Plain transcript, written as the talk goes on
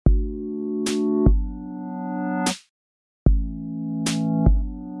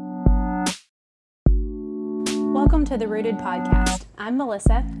Welcome to the Rooted Podcast. I'm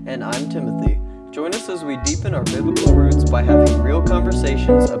Melissa. And I'm Timothy. Join us as we deepen our biblical roots by having real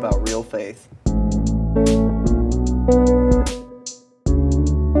conversations about real faith.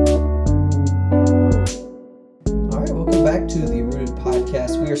 All right, welcome back to the Rooted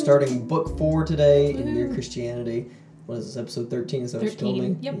Podcast. We are starting book 4 today in Mere Christianity. What is this, episode 13? Is that what you told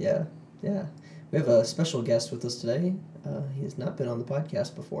me? Yep. Yeah. We have a special guest with us today. He has not been on the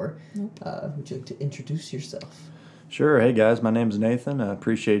podcast before. Nope. Would you like to introduce yourself? Sure. Hey, guys. My name's Nathan. I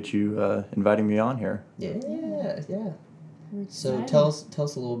appreciate you inviting me on here. Yeah. We're So excited. tell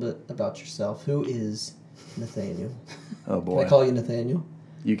us a little bit about yourself. Who is Nathaniel? Oh, boy. Can I call you Nathaniel?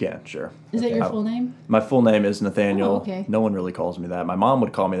 You can, sure. Is Okay. that your full name? My full name is Nathaniel. Oh, okay. No one really calls me that. My mom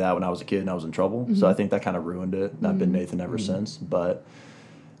would call me that when I was a kid and I was in trouble, so I think that kind of ruined it. And I've been Nathan ever since. But,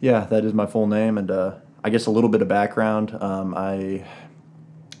 yeah, that is my full name. And I guess a little bit of background. I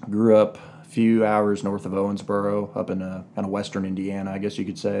grew up a few hours north of Owensboro, up in kind of western Indiana, I guess you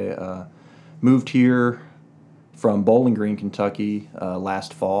could say. Moved here from Bowling Green, Kentucky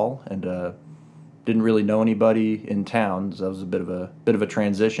last fall, and didn't really know anybody in town. So that was a bit of a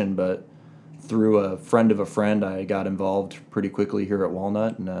transition, but through a friend of a friend, I got involved pretty quickly here at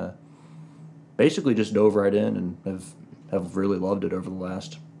Walnut, and basically just dove right in and have really loved it over the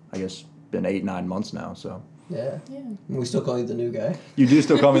last, I guess, been 8-9 months now. So Yeah. Yeah. We still call you the new guy. you do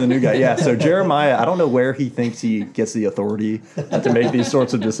still call me the new guy, yeah. So Jeremiah, I don't know where he thinks he gets the authority to make these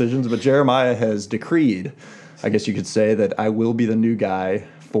sorts of decisions, but Jeremiah has decreed, I guess you could say, that I will be the new guy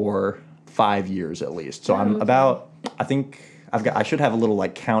for 5 years at least. So I'm okay. about, I think I should have a little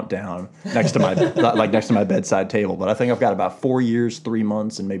like countdown next to my next to my bedside table, but I think I've got about 4 years, 3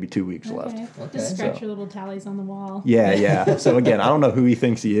 months, and maybe 2 weeks left. Okay. Just scratch So- your little tallies on the wall. Yeah. So again, I don't know who he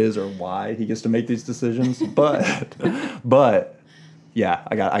thinks he is or why he gets to make these decisions, but yeah,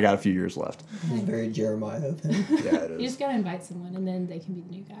 I got a few years left. It's very Jeremiah of him. Yeah, it You is. just gotta invite someone, and then they can be the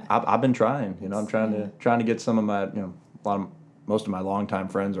new guy. I've been trying. I'm Yeah. trying to get some of my most of my longtime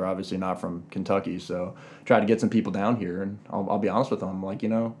friends are obviously not from Kentucky, so try to get some people down here, and I'll be honest with them. I'm like, I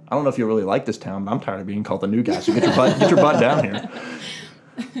don't know if you really like this town, but I'm tired of being called the new guy. So get your butt down here.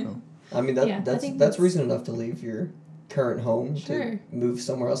 I mean, Yeah, I that's think that's that's- reason enough to leave your current home Sure. to move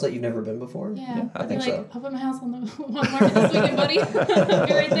somewhere else that you've never been before. Yeah, I I'd be think like, so. I'll put my house on the Walmart this weekend, buddy.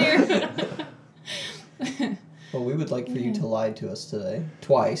 Be right there. Well, we would like for you Yeah. to lie to us today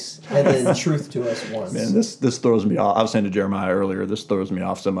twice, and then truth to us once. Man, this throws me off. I was saying to Jeremiah earlier, this throws me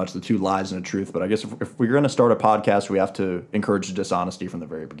off so much, the two lies and a truth. But I guess if we're going to start a podcast, we have to encourage dishonesty from the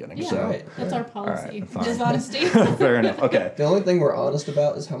very beginning. Yeah, So Right. that's Yeah. our policy. fine. Dishonesty. fair enough. Okay. The only thing we're honest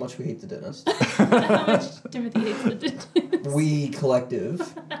about is how much we hate the dentist. How much Timothy hates the dentist. We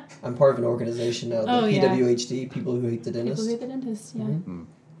collective. I'm part of an organization now, the Oh, yeah. PWHD, People Who Hate the People Dentist. hate the dentist. Yeah. Mhm.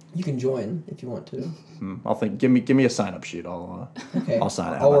 You can join if you want to. I'll think. Give me a sign up sheet. Okay. I'll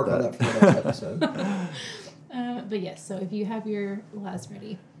sign out I'll about work on that. that for the next episode. But yes, so if you have your lies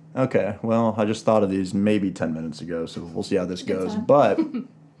ready. Okay, well, I just thought of these maybe 10 minutes ago, so we'll see how this Good goes. time. But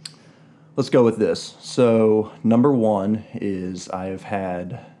let's go with this. So, number one is I have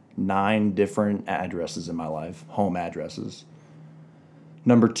had 9 different addresses in my life, home addresses.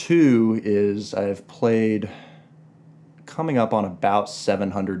 Number 2 is I have played coming up on about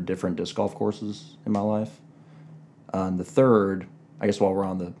 700 different disc golf courses in my life. And the third, I guess while we're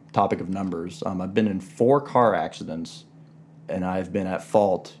on the topic of numbers, I've been in 4 car accidents, and I've been at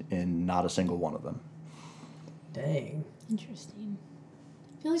fault in not a single one of them. Dang. Interesting.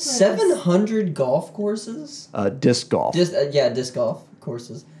 I feel like 700 golf courses? Disc golf. Disc golf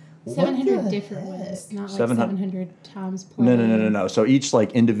courses. What 700 the different heck? ones, not like 700 700 times playing. No. So each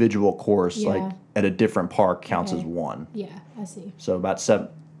like individual course, Yeah. like at a different park, counts Okay. as one. Yeah, I see. So about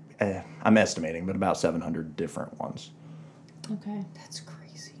I'm estimating, but about 700 different ones. Okay, That's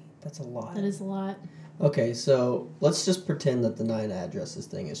crazy. That's a lot. that is a lot. Okay, so let's just pretend that the 9 addresses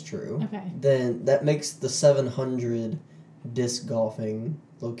thing is true. Okay. Then that makes the 700 disc golfing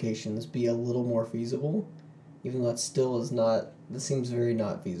locations be a little more feasible. Even though that still is not... That seems very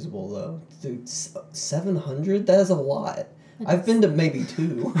not feasible, though. Dude, 700? That is a lot. I've been to maybe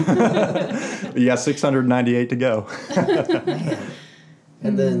 2. You got 698 to go. Man.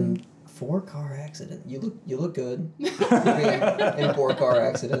 And then 4 car accident. You look good. in 4 car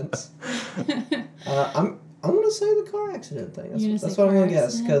accidents. I'm gonna say the car accident thing. You're gonna That's say what I'm car gonna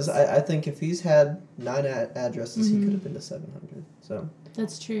guess, because accidents? I think if he's had 9 addresses, he could have been to 700. So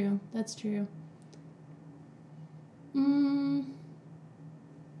That's true. That's true.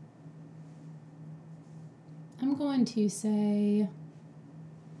 I'm going to say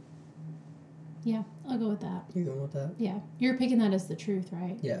Yeah, I'll go with that. You going with that? Yeah. You're picking that as the truth,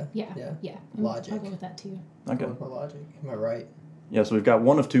 right? Yeah. Yeah. Yeah. Yeah. Logic. I'll go with that too. Okay. Going with my logic. Am I right? Yeah, so we've got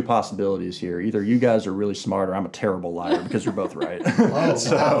one of two possibilities here. Either you guys are really smart or I'm a terrible liar because you're both right. Oh, wow.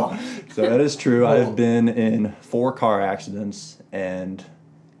 So that is true. Oh. I've been in 4 car accidents and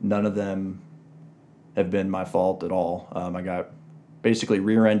none of them have been my fault at all. I got basically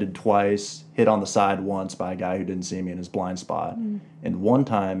rear-ended twice, hit on the side once by a guy who didn't see me in his blind spot. And one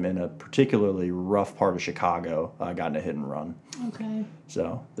time in a particularly rough part of Chicago, I got in a hit and run. Okay.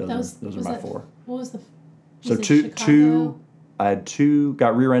 So those Was are my that- 4. What was the? So was it two Chicago? I had 2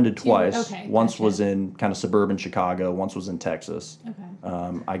 got rear-ended twice. Okay, Once gotcha. was in kind of suburban Chicago. Once was in Texas.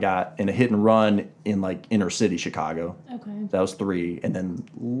 Okay. I got in a hit and run in like inner city Chicago. Okay. That was 3, and then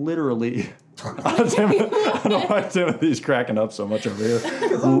literally, I don't know why Timothy's cracking up so much over here.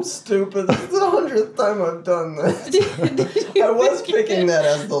 Because I'm stupid. This is the 100th time I've done this. Did you I was pick it? picking that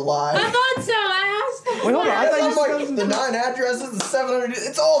as the I lie. thought so. I asked. Wait, hold on. I thought you I'm like, the 9 addresses, the 700,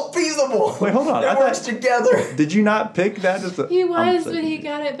 it's all feasible. Wait, hold on. It I works thought- together. Did you not pick that as a? He was, I'm but he sorry.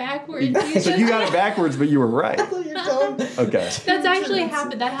 got it backwards. So you got it backwards, but you were right. You're dumb. Okay. That's actually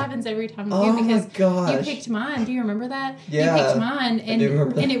happened. That happens every time with Oh you my because gosh. you picked mine. Do you remember that? Yeah, You picked mine, do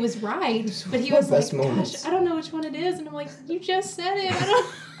remember that. and it was right. But he my was like, best moments. "Gosh, I don't know which one it is," and I'm like, "You just said it. I don't."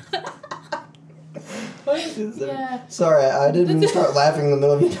 Yeah. Sorry, I didn't start laughing in the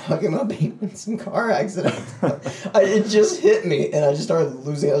middle of you talking about being in some car accident. It just hit me, and I just started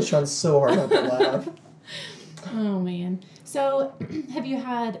losing. I was trying so hard not to laugh. Oh man. So, have you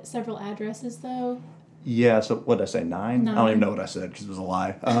had several addresses though? Yeah. So what did I say? 9? I don't even know what I said because it was a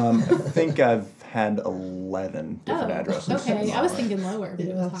lie. I think I've had 11 different addresses. Okay. I was thinking lower, but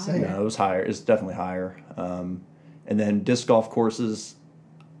it Yeah, was same. higher. No, it was higher. It's definitely higher. And then disc golf courses,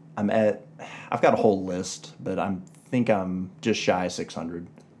 I've got a whole list, but I'm just shy of 600.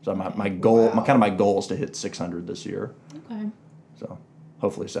 So my goal, Wow. my goal is to hit 600 this year. Okay. So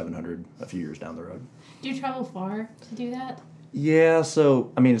hopefully 700 a few years down the road. Do you travel far to do that? Yeah.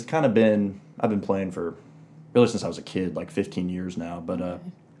 So I mean, it's kind of I've been playing for really since I was a kid, like 15 years now. But Okay.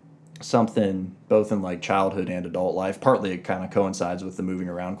 something both in like childhood and adult life. Partly it kind of coincides with the moving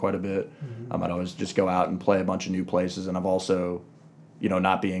around quite a bit. I'd always just go out and play a bunch of new places, and I've also,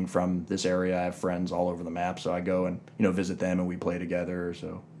 not being from this area, I have friends all over the map, so I go and visit them and we play together.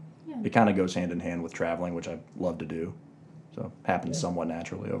 So Yeah. it kind of goes hand in hand with traveling, which I love to do. So happens somewhat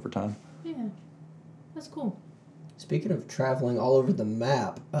naturally over time. Yeah. That's cool. Speaking of traveling all over the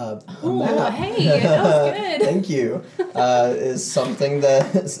map, a Oh, map. hey, that was good. Thank you. Is something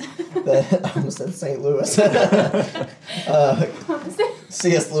that I almost said St. Louis.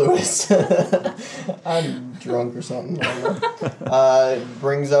 C.S. Lewis. I'm drunk or something. I don't know.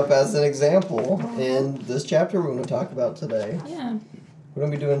 Brings up as an example in this chapter we're going to talk about today. Yeah. We're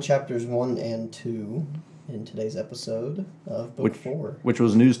going to be doing chapters 1 and 2 in today's episode of book 4. Which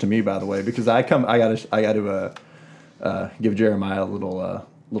was news to me, by the way, because I got to give Jeremiah a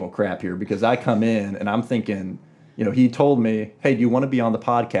little crap here, because I come in and I'm thinking, he told me, hey, do you want to be on the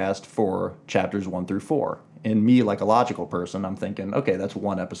podcast for chapters 1 through 4? And me, like a logical person, I'm thinking, okay, that's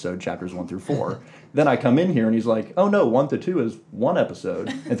one episode, chapters 1 through 4. Then I come in here and he's like, oh no, 1 to 2 is one episode,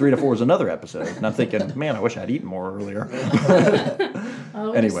 and 3 to 4 is another episode. And I'm thinking, man, I wish I'd eaten more earlier.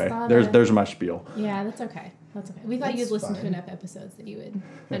 Oh, we Anyway, just thought there's my spiel. Yeah, that's okay. That's okay. We thought That's you'd listen to fine. enough episodes that you would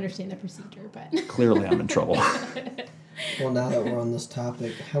understand the procedure, but Clearly, I'm in trouble. Well, now that we're on this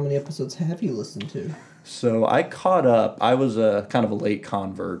topic, how many episodes have you listened to? So I caught up. I was kind of a late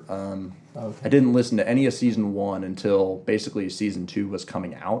convert. Okay. I didn't listen to any of season 1 until basically season 2 was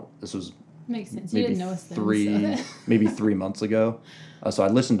coming out. This was makes sense. You maybe didn't know us then. three, So. maybe 3 months ago. So I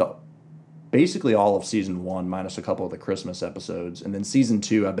listened to basically all of season 1 minus a couple of the Christmas episodes, and then season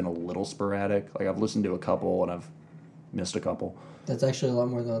 2 I've been a little sporadic. Like I've listened to a couple and I've missed a couple. That's actually a lot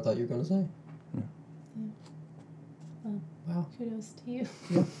more than I thought you were going to say. Well, Wow. kudos to you.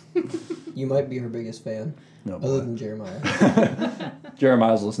 You might be her biggest fan, No, other boy. than Jeremiah.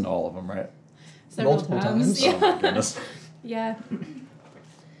 Jeremiah's listened to all of them, right? Several Multiple times. times. Yeah. Oh my goodness. Yeah.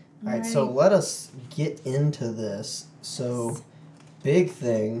 All right, so let us get into this. So, big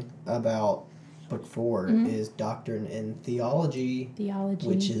thing about book 4 is doctrine and theology, Theology.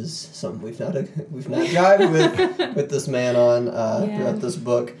 which is something we've not jived with this man on Yeah. throughout this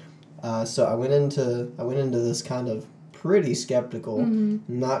book. So I went into this kind of pretty skeptical.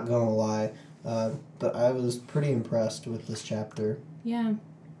 Not gonna lie, but I was pretty impressed with this chapter. Yeah.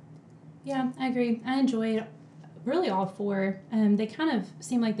 Yeah, I agree. I enjoyed really all 4. They kind of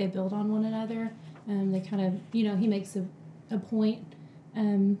seem like they build on one another. They kind of, he makes a point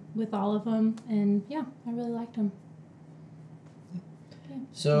with all of them. And yeah, I really liked them.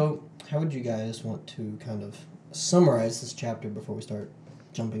 So, how would you guys want to kind of summarize this chapter before we start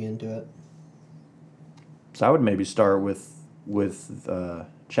jumping into it? So I would maybe start with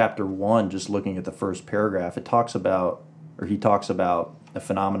chapter 1, just looking at the first paragraph. He talks about a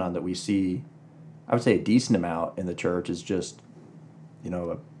phenomenon that we see, I would say a decent amount in the church, is just,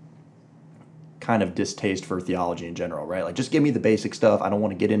 a kind of distaste for theology in general, right? Like, just give me the basic stuff. I don't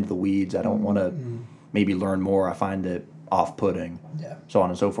want to get into the weeds. I don't want to maybe learn more. I find it off-putting, so on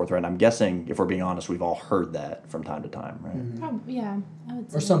and so forth, right? And I'm guessing, if we're being honest, we've all heard that from time to time, right? Probably, yeah, I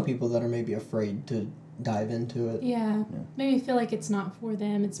would say. Or some people that are maybe afraid to dive into it. Yeah. Maybe feel like it's not for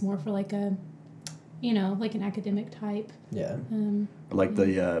them. It's more for like a, like an academic type. Yeah. Like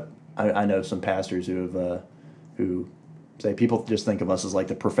I know some pastors who say people just think of us as like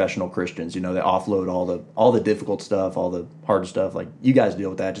the professional Christians. They offload all the difficult stuff, all the hard stuff. Like, you guys deal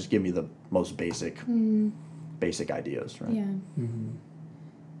with that. Just give me the most basic ideas, right? Yeah. Mm-hmm.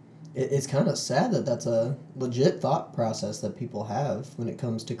 It's kind of sad that that's a legit thought process that people have when it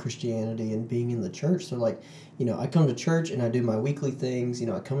comes to Christianity and being in the church. They're like, I come to church and I do my weekly things.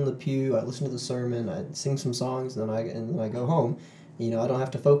 I come in the pew, I listen to the sermon, I sing some songs, and then I go home. I don't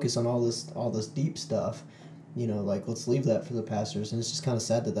have to focus on all this deep stuff. Like, let's leave that for the pastors. And it's just kind of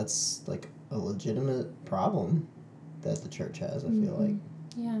sad that that's like a legitimate problem that the church has, I feel like.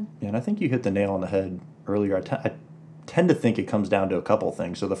 Yeah. Yeah, and I think you hit the nail on the head earlier. I tend to think it comes down to a couple of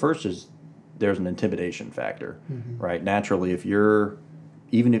things. So the first is there's an intimidation factor, right? Naturally, if you're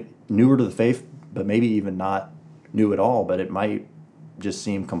even newer to the faith, but maybe even not new at all, but it might just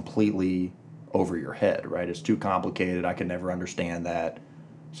seem completely over your head, right? It's too complicated. I can never understand that,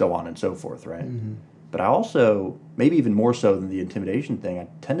 so on and so forth, right? But I also, maybe even more so than the intimidation thing, I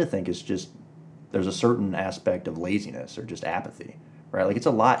tend to think it's just there's a certain aspect of laziness or just apathy, right? Like,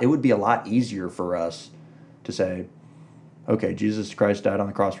 it would be a lot easier for us to say, okay, Jesus Christ died on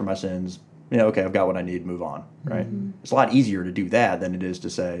the cross for my sins. Okay, I've got what I need, move on, right? It's a lot easier to do that than it is to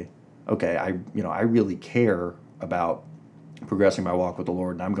say, okay, I really care about progressing my walk with the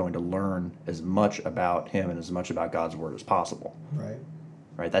Lord, and I'm going to learn as much about Him and as much about God's Word as possible.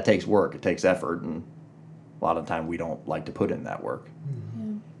 Right? That takes work. It takes effort, and a lot of the time we don't like to put in that work.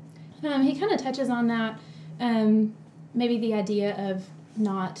 Yeah. He kind of touches on that, maybe the idea of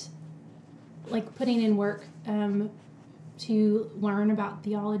not, like, putting in work to learn about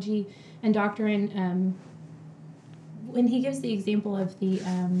theology and doctrine. When he gives the example of the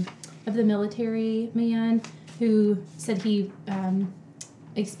military man who said he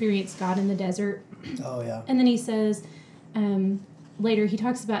experienced God in the desert. Oh, yeah. And then he says, later he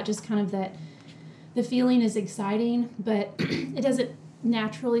talks about just kind of that the feeling is exciting, but it doesn't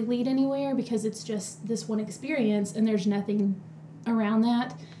naturally lead anywhere because it's just this one experience and there's nothing around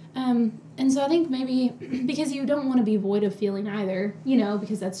that. And so I think maybe because you don't want to be void of feeling either,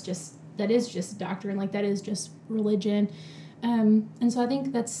 because that is just doctrine, like that is just religion. And so I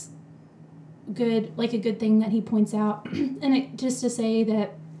think that's good, like a good thing that he points out. And just to say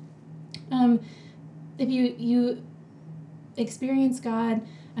that if you experience God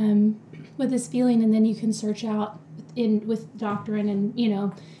with this feeling, and then you can search out with doctrine and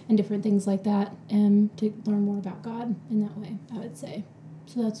and different things like that to learn more about God in that way, I would say.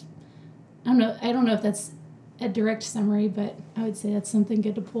 So that's, I don't know if that's a direct summary, but I would say that's something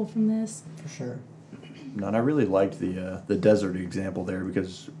good to pull from this. For sure. No, and I really liked the desert example there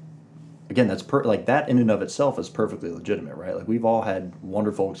because, again, that's like that in and of itself is perfectly legitimate, right? Like, we've all had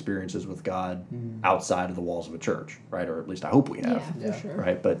wonderful experiences with God outside of the walls of a church, right? Or at least I hope we have. Yeah, for sure.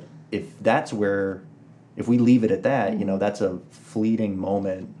 Right? But if we leave it at that, that's a fleeting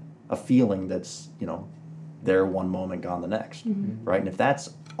moment, a feeling that's, there one moment, gone the next, right? And if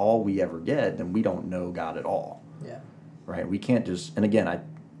that's all we ever get, then we don't know God at all. Yeah. Right? We can't just, and again, I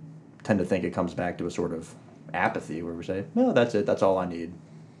tend to think it comes back to a sort of apathy where we say, no, that's it, that's all I need.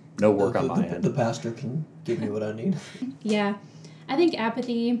 No work on my end. The pastor can give me what I need. Yeah. I think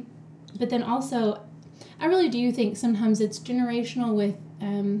apathy, but then also, I really do think sometimes it's generational with,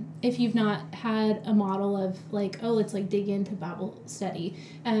 if you've not had a model of like, oh, let's like dig into Bible study,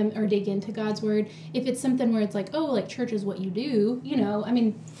 or dig into God's Word. If it's something where it's like, oh, like church is what you do,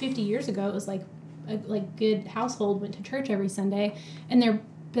 50 years ago it was like a good household went to church every Sunday, and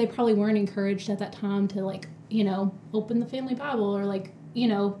they probably weren't encouraged at that time to like, open the family Bible or like,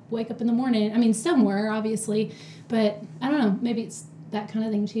 wake up in the morning. I mean, some were obviously, but I don't know, maybe it's that kind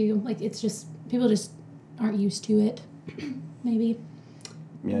of thing too. Like, it's just, people just aren't used to it, maybe.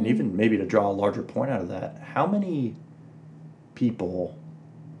 Yeah, and even maybe to draw a larger point out of that, how many people,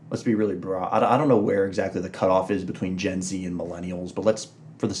 let's be really broad, I don't know where exactly the cutoff is between Gen Z and millennials, but let's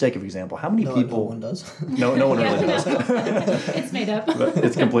for the sake of example, how many No people? one does. No one really Yeah, does. It's made up. But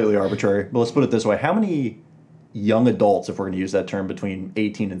it's completely arbitrary. But let's put it this way: how many young adults, if we're going to use that term, between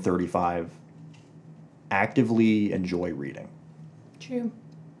 18 and 35, actively enjoy reading? True.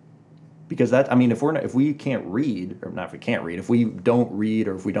 Because that, I mean, if we can't read, or not if we can't read, if we don't read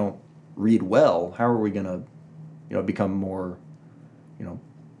or if we don't read well, how are we going to, become more,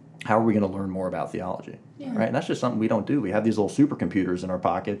 how are we going to learn more about theology? Yeah. Right? And that's just something we don't do. We have these little supercomputers in our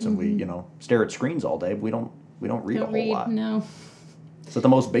pockets, and we, stare at screens all day, but we don't read a whole lot. No. So at the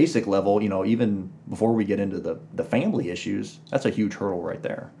most basic level, even before we get into the family issues, that's a huge hurdle right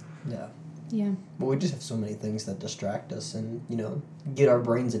there. Yeah. Yeah. But we just have so many things that distract us and, get our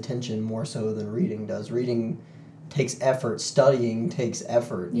brain's attention more so than reading does. Reading takes effort. Studying takes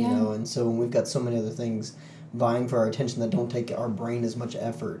effort, Yeah. And so when we've got so many other things vying for our attention that don't take our brain as much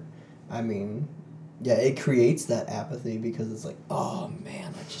effort, I mean, yeah, it creates that apathy because it's like, oh,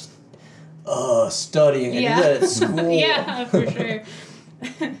 man, I just, studying. I do that at school. Yeah, for sure.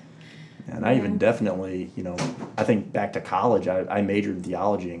 And I even definitely, I think back to college. I majored in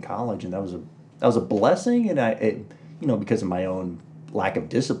theology in college, and that was a blessing. And because of my own lack of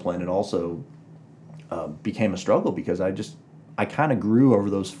discipline, it also became a struggle because I kind of grew over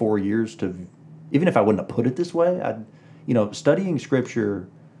those 4 years to, even if I wouldn't have put it this way, studying scripture,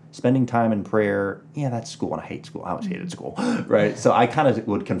 spending time in prayer. Yeah, that's school, and I hate school. I always hated school, right? So I kind of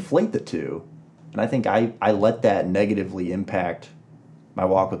would conflate the two, and I think I let that negatively impact my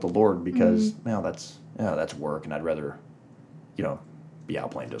walk with the Lord because that's work, and I'd rather, be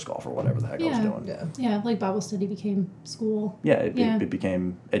out playing disc golf or whatever the heck I was doing. Yeah. Yeah, like Bible study became school. Yeah, it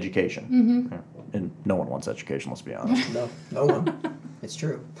became education, Mm-hmm. Yeah. And no one wants education. Let's be honest. No one. It's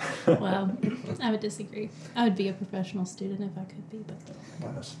true. Well, I would disagree. I would be a professional student if I could be, but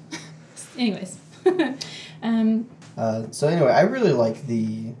Goodness. anyways. So anyway, I really like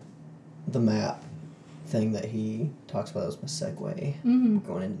the map thing that he talks about. That was my segue. Mm-hmm.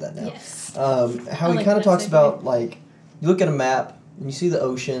 Going into that now. Yes. How I he like kind of that talks segue. about, like, you look at a map and you see the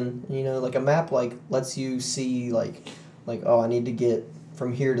ocean, like a map like lets you see like oh, I need to get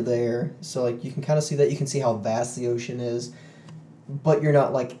from here to there. So like you can kind of see that, you can see how vast the ocean is, but you're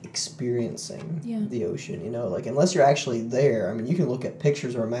not like experiencing the ocean, like unless you're actually there. I mean, you can look at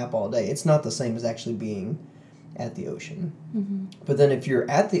pictures or a map all day. It's not the same as actually being at the ocean. Mm-hmm. But then if you're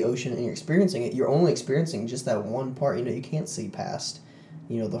at the ocean and you're experiencing it, you're only experiencing just that one part. You can't see past,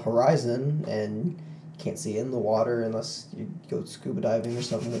 the horizon, and you can't see in the water unless you go scuba diving or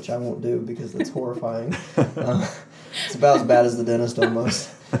something, which I won't do because that's horrifying. It's about as bad as the dentist almost.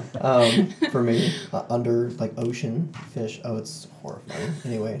 For me, under like ocean fish. Oh, it's horrifying.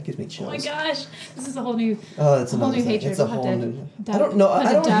 Anyway, it gives me chills. Oh my gosh, this is a whole new. It's a whole another new thing. hatred. It's a We'll have whole to new. dive- I don't know. I have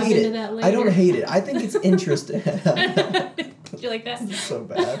to don't dive hate into it. that I don't later. hate it. I think it's interesting. Did you like that? It's so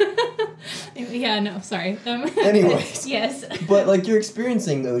bad. Yeah, no, sorry. Anyways. Yes. But like you're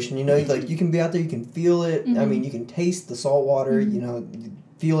experiencing the ocean, like you can be out there, you can feel it. I mean, you can taste the salt water. You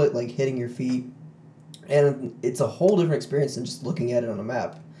feel it like hitting your feet, and it's a whole different experience than just looking at it on a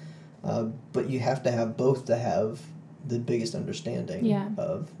map. But you have to have both to have the biggest understanding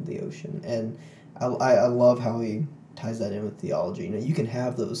of the ocean, and I love how he ties that in with theology. You can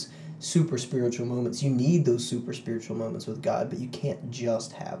have those super spiritual moments. You need those super spiritual moments with God, but you can't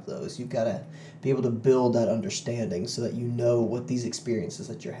just have those. You've got to be able to build that understanding so that you know what these experiences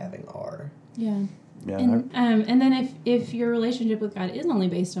that you're having are. Yeah. Yeah. And then if your relationship with God is only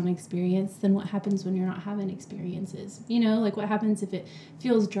based on experience, then what happens when you're not having experiences? Like what happens if it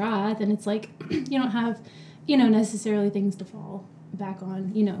feels dry? Then it's like you don't have, necessarily things to fall back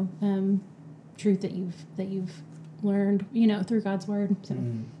on. Truth that you've learned, through God's word. So.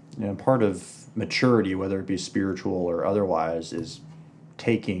 Part of maturity, whether it be spiritual or otherwise, is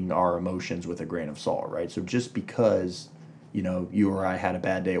taking our emotions with a grain of salt, right? So just because you or I had a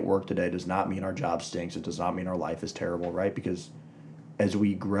bad day at work today does not mean our job stinks. It does not mean our life is terrible, right? Because as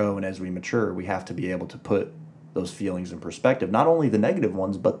we grow and as we mature, we have to be able to put those feelings in perspective. Not only the negative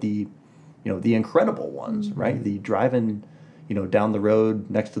ones, but the incredible ones, right? The driving, down the road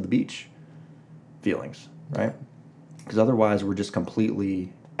next to the beach feelings, right? Because otherwise we're just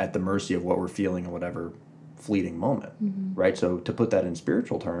completely at the mercy of what we're feeling in whatever fleeting moment, right? So to put that in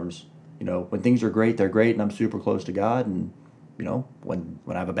spiritual terms, when things are great, they're great, and I'm super close to God, and when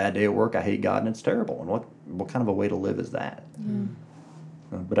I have a bad day at work, I hate God and it's terrible. And what kind of a way to live is that?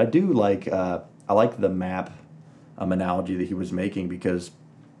 But I do like I like the map analogy that he was making, because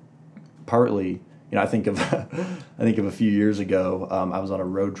partly I think of a few years ago, I was on a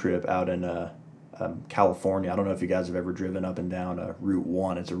road trip out in California. I don't know if you guys have ever driven up and down Route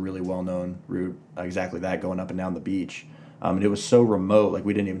 1. It's a really well-known route, exactly that, going up and down the beach. And it was so remote, like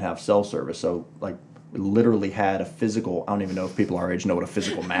we didn't even have cell service. So like we literally had a physical, I don't even know if people our age know what a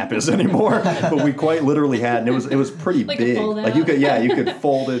physical map is anymore, but we quite literally had, and it was pretty like big. A fold like out. you could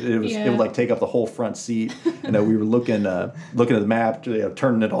fold it. It would like take up the whole front seat. And we were looking at the map,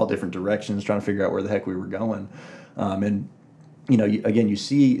 turning it all different directions, trying to figure out where the heck we were going. And you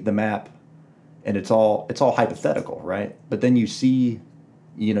see the map, and it's all hypothetical, right? But then you see,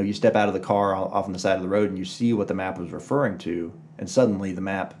 you step out of the car off on the side of the road, and you see what the map was referring to, and suddenly the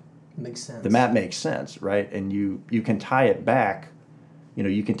map makes sense. The map makes sense, right? And you can tie it back.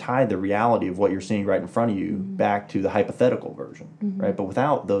 You can tie the reality of what you're seeing right in front of you back to the hypothetical version, right? But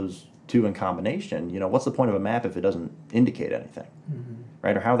without those two in combination, what's the point of a map if it doesn't indicate anything,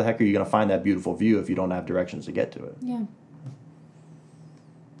 right? Or how the heck are you going to find that beautiful view if you don't have directions to get to it? Yeah.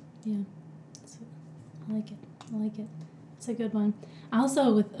 Yeah. I like it. It's a good one. I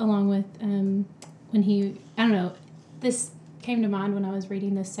also, along with when he, I don't know, this came to mind when I was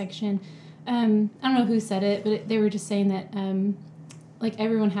reading this section. I don't know who said it, but they were just saying that like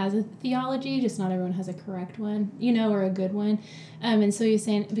everyone has a theology, just not everyone has a correct one, or a good one. And so he's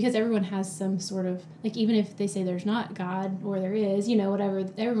saying, because everyone has some sort of, like, even if they say there's not God or there is, whatever,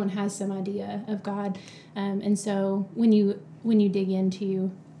 everyone has some idea of God. And so when you dig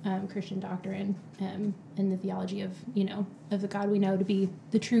into Christian doctrine and the theology of the God we know to be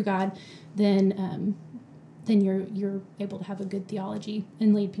the true God, then you're able to have a good theology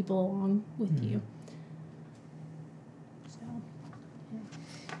and lead people along with you.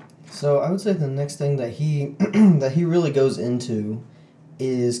 So I would say the next thing that he that he really goes into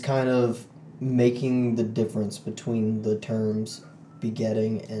is kind of making the difference between the terms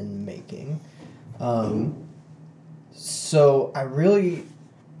begetting and making. So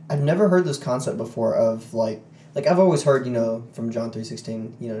I've never heard this concept before of like I've always heard, from John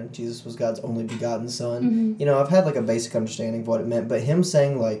 3:16, Jesus was God's only begotten son. Mm-hmm. I've had like a basic understanding of what it meant, but him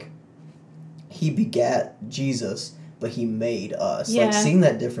saying like he begat Jesus, but he made us. Yeah. Like seeing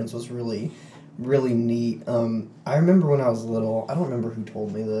that difference was really, really neat. I remember when I was little, I don't remember who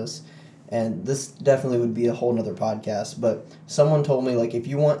told me this, and this definitely would be a whole nother podcast, but someone told me like if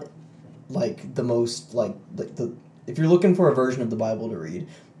you want like the most like the if you're looking for a version of the Bible to read,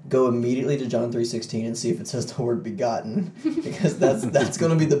 go immediately to John 3:16 and see if it says the word begotten, because that's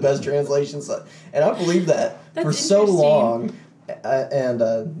going to be the best translation. And I believe that for so long. And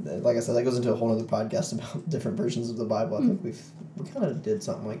like I said, that goes into a whole other podcast about different versions of the Bible. I think we kind of did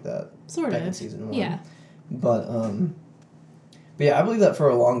something like that back in season 1. Yeah. But yeah, I believe that for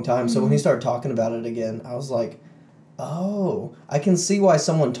a long time. So when he started talking about it again, I was like, oh, I can see why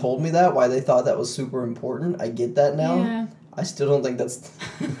someone told me that, why they thought that was super important. I get that now. Yeah. I still don't think that's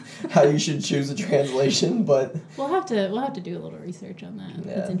how you should choose a translation, but we'll have to do a little research on that.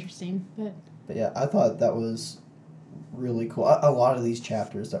 Yeah. That's interesting, but yeah, I thought that was really cool. A lot of these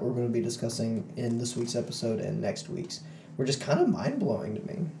chapters that we're going to be discussing in this week's episode and next week's were just kind of mind-blowing to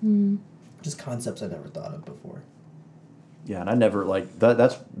me. Just concepts I never thought of before. Yeah, and I never,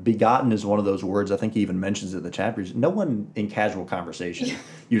 that's begotten is one of those words, I think he even mentions it in the chapters. No one in casual conversation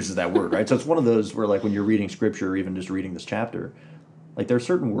uses that word, right? So it's one of those where, like, when you're reading scripture or even just reading this chapter, like, there are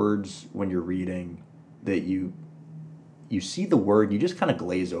certain words when you're reading that you see the word, you just kind of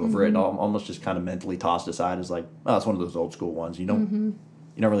glaze over it and almost just kind of mentally tossed aside as like, oh, it's one of those old school ones. You don't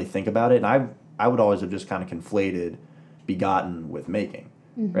really think about it. And I would always have just kind of conflated begotten with making,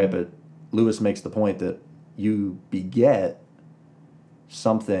 right? But Lewis makes the point that you beget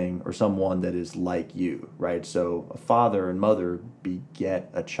something or someone that is like you, right? So a father and mother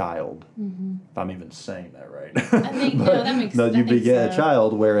beget a child. If I'm even saying that right. I think that makes sense. You beget a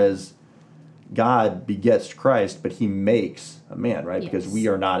child, whereas God begets Christ, but he makes a man, right? Yes. Because we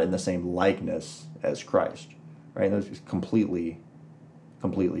are not in the same likeness as Christ, right? And those are completely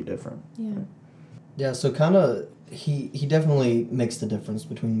different. Yeah. Right? Yeah, so kind of, he definitely makes the difference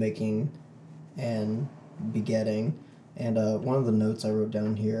between making and begetting. And one of the notes I wrote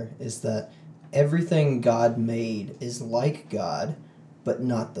down here is that everything God made is like God, but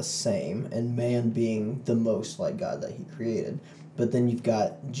not the same, and man being the most like God that he created. But then you've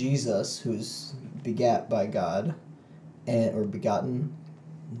got Jesus, who's begat by God, or begotten.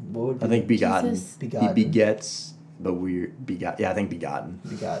 What would be I think begotten. Begotten. He begets, but we begot. Yeah, I think begotten.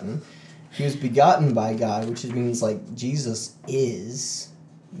 Begotten. He was begotten by God, which means like Jesus is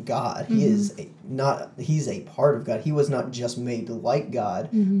God. He is he's a part of God. He was not just made like God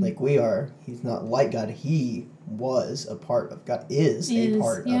like we are. He's not like God. He was a part of God, is a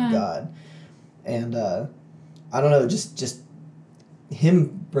part of God. And I don't know, just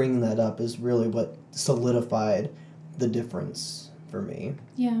him bringing that up is really what solidified the difference for me.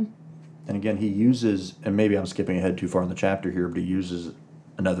 Yeah. And again, he uses, and maybe I'm skipping ahead too far in the chapter here, but he uses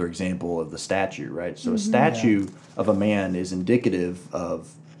another example of the statue, right? So a statue of a man is indicative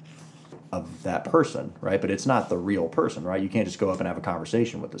of that person, right? But it's not the real person, right? You can't just go up and have a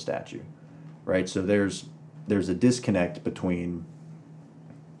conversation with the statue, right? So there's a disconnect between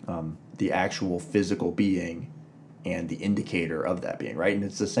the actual physical being and the indicator of that being, right? And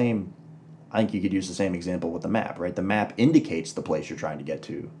it's the same, I think you could use the same example with the map, right? The map indicates the place you're trying to get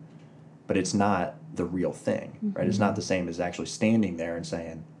to, but it's not the real thing, right? It's not the same as actually standing there and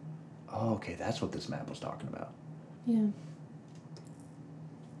saying, oh, okay, that's what this map was talking about. Yeah.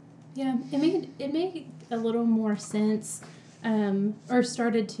 Yeah, it made a little more sense, or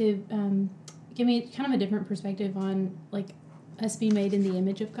started to give me kind of a different perspective on like us being made in the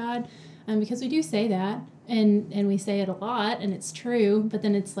image of God, because we do say that, and we say it a lot, and it's true. But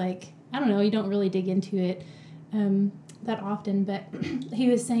then it's like, I don't know, you don't really dig into it that often. But he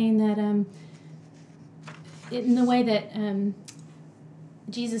was saying that in the way that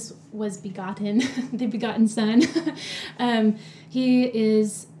Jesus was begotten, the begotten Son, he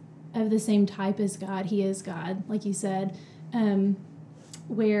is of the same type as God. He is God, like you said,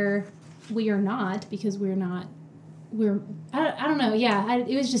 where we are not, because I don't know. Yeah,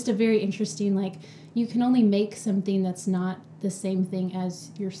 it was just a very interesting, like, you can only make something that's not the same thing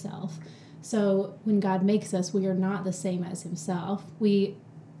as yourself. So when God makes us, we are not the same as himself. We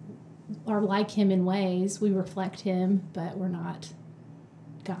are like him in ways. We reflect him, but we're not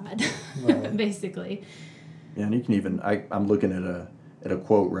God, right. Basically. Yeah, and you can even, I'm looking at a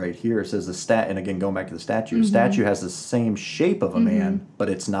quote right here. It says and again, going back to the statue, a statue has the same shape of a man, but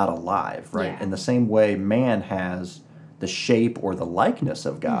it's not alive, right? Yeah. In the same way, man has the shape or the likeness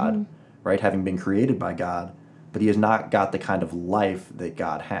of God, right? Having been created by God, but he has not got the kind of life that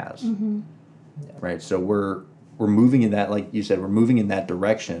God has, right? So we're moving in that, like you said, we're moving in that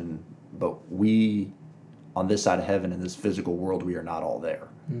direction, but we, on this side of heaven, in this physical world, we are not all there.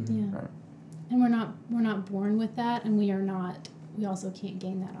 Yeah. Right? And we're not born with that, and we also can't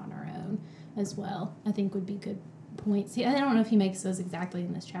gain that on our own as well, I think would be good points. I don't know if he makes those exactly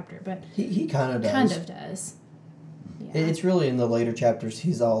in this chapter, but he kind of does. Kind of does. Yeah. It's really in the later chapters,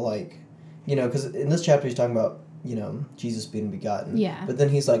 he's all like, because in this chapter he's talking about, Jesus being begotten. Yeah. But then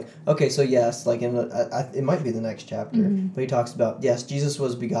he's like, okay, so yes, like it might be the next chapter, but he talks about, yes, Jesus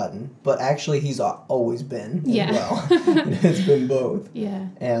was begotten, but actually he's always been as well. It's been both. Yeah.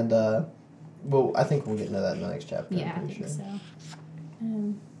 And, well, I think we'll get into that in the next chapter. Yeah, I think so.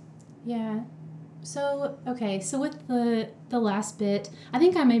 Yeah. So, okay, so with the last bit, I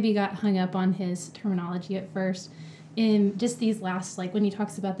think I maybe got hung up on his terminology at first in just these last, like when he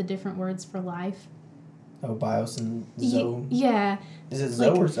talks about the different words for life. Oh, bios and zoe. Yeah. Is it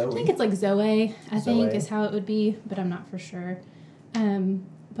zoe or zoe? I think it's like zoe, I think is how it would be, but I'm not for sure.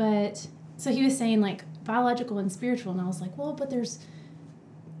 But, so he was saying like biological and spiritual, and I was like, well, but there's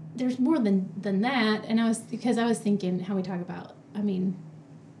more than that, and I was thinking how we talk about,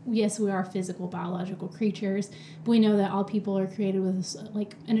 yes, we are physical, biological creatures, but we know that all people are created with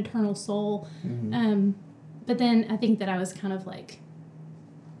like an eternal soul. But then I think that I was kind of like,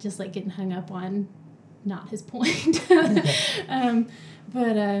 just like getting hung up on not his point. But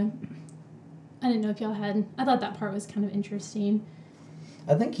I didn't know if y'all had. I thought that part was kind of interesting.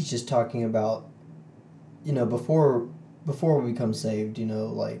 I think he's just talking about, before we become saved,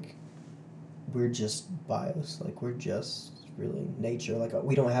 like, we're just bios, like, we're just really nature, like,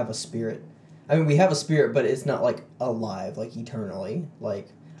 we don't have a spirit. We have a spirit, but it's not, like, alive, like, eternally. Like,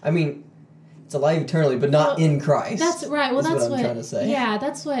 it's alive eternally, but not in Christ. That's right. Well, that's what I'm trying to say. Yeah,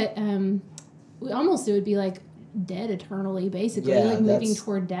 that's what, it would be, like, dead eternally, basically, yeah, like, moving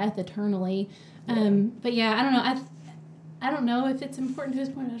toward death eternally. Yeah. But, yeah, I don't know. I don't know if it's important to his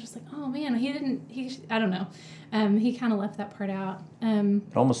point. I was just like, oh, man, I don't know. He kind of left that part out.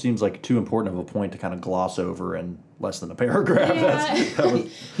 It almost seems like too important of a point to kind of gloss over in less than a paragraph. Yeah.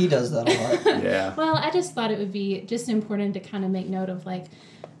 He does that a lot. Yeah. Well, I just thought it would be just important to kind of make note of, like,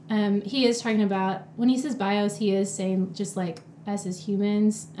 he is talking about, when he says bios, he is saying just, like, us as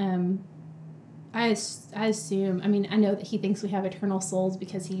humans. I assume, I know that he thinks we have eternal souls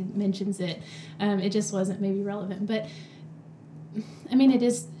because he mentions it. It just wasn't maybe relevant. But, it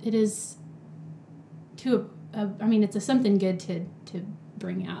is it's something good to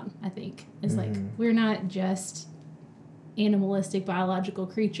bring out, I think. It's like, we're not just animalistic biological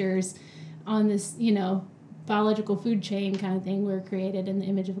creatures on this, biological food chain kind of thing. We're created in the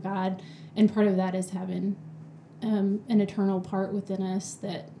image of God, and part of that is having an eternal part within us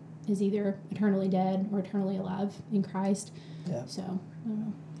that is either eternally dead or eternally alive in Christ. Yeah. So, I don't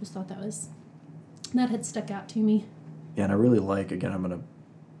know, just thought that had stuck out to me. Yeah, and I really like, again, I'm going to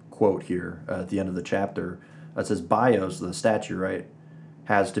quote here at the end of the chapter. It says, Bios, the statue, right,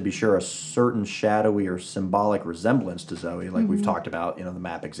 has, to be sure, a certain shadowy or symbolic resemblance to Zoe, like we've talked about, the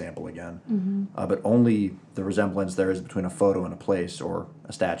map example again. But only the resemblance there is between a photo and a place, or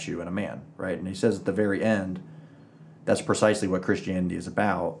a statue and a man, right? And he says at the very end, that's precisely what Christianity is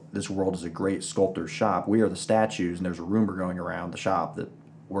about. This world is a great sculptor's shop. We are the statues, and there's a rumor going around the shop that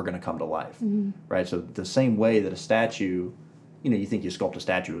we're going to come to life, right? So the same way that a statue, you think you sculpt a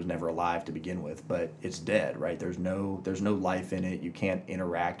statue, it was never alive to begin with, but it's dead, right? There's no life in it. You can't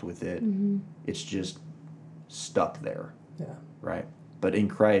interact with it. It's just stuck there, right? But in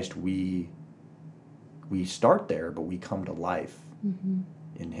Christ, we start there, but we come to life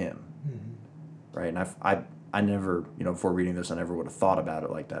in Him, right? And I never, before reading this, I never would have thought about it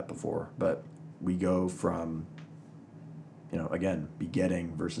like that before. But we go from, again,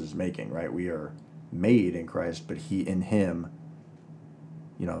 begetting versus making, right? We are made in Christ, but in Him,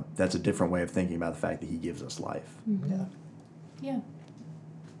 that's a different way of thinking about the fact that He gives us life. Yeah.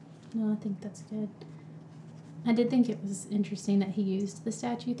 No, I think that's good. I did think it was interesting that he used the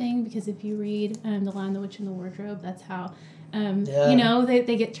statue thing, because if you read The Lion, the Witch, and the Wardrobe, that's how,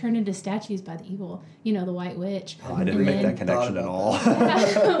 they get turned into statues by the evil, the White Witch. Oh, I didn't make that connection at all.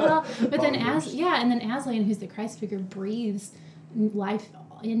 Well, but then and then Aslan, who's the Christ figure, breathes life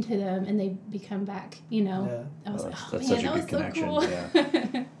into them, and they become back, I was like, oh man, that was so cool.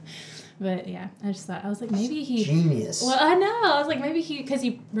 Yeah. But yeah, I was like, maybe he... Genius. Well, I know. I was like, maybe because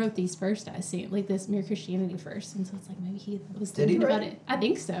he wrote these first, I assume. Like this Mere Christianity first. And so it's like, maybe he was thinking about it. I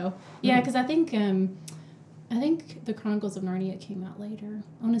think so. Yeah, because I think the Chronicles of Narnia came out later.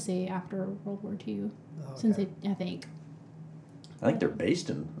 I want to say after World War II. Okay. I think they're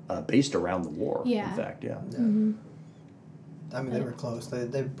based around the war, in fact, yeah. I mean, they were close.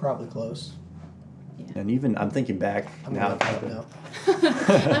 They were probably close. Yeah. And even, I'm thinking back now.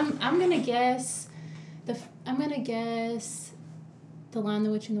 I'm gonna guess The Lion, the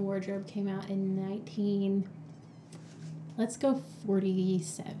Witch, and the Wardrobe came out in let's go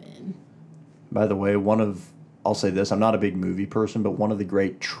 47. By the way, I'll say this, I'm not a big movie person, but one of the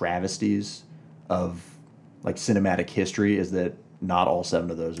great travesties of like cinematic history is that not all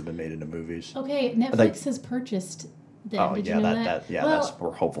 7 of those have been made into movies. Okay, Netflix has purchased them. Oh, Did yeah, you know that? That's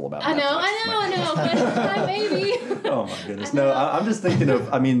we're hopeful about. I know, but maybe. Oh my goodness, no! I'm just thinking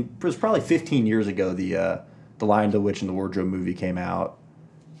of. I mean, it was probably 15 years ago. The Lion, the Witch, and the Wardrobe movie came out,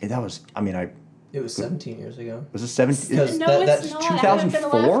 and that was. I mean, It was 17 years ago. Was it 17? No, it's not. 2004. I haven't been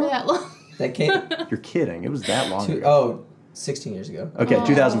alive for that long. That came. You're kidding! It was that long ago. 16 years ago. Okay,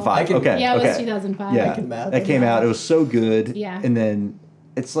 2005. Yeah, it was 2005. Yeah, that came out. It was so good. Yeah. And then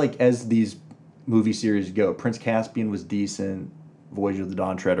it's like as these movie series go, Prince Caspian was decent. Voyage of the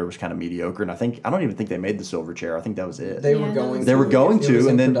Dawn Treader was kind of mediocre, and I don't even think they made the Silver Chair. I think that was it. They were going to,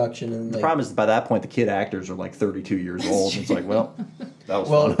 and then production, and the problem is by that point the kid actors are like 32 years old. And it's like, well, that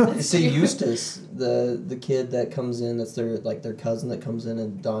was fun. So Eustace, the kid that comes in, that's their cousin that comes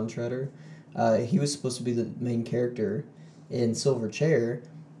in Dawn Treader, he was supposed to be the main character in Silver Chair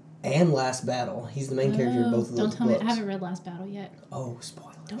and Last Battle. He's the main character in both of those books. Don't tell me. I haven't read Last Battle yet. Oh,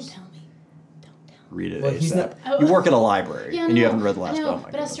 spoilers. Don't tell me. Read it. Well, ASAP. You work in a library, and you haven't read the last battle. Oh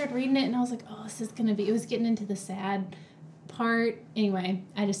my but I started reading it, and I was like, oh, this is going to be... It was getting into the sad part. Anyway,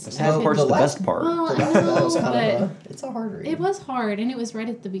 I just... The sad part's the best part. Well, The last battle was kind of it's a hard read. It was hard, and it was right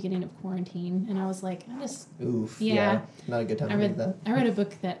at the beginning of quarantine, and I was like, Oof. Yeah. Not a good time to read that. I read a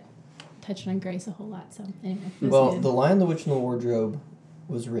book that touched on grace a whole lot, so anyway. Well, The Lion, the Witch, and the Wardrobe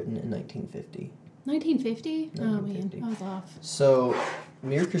was written in 1950. 1950? Oh, 1950. man, I was off. So,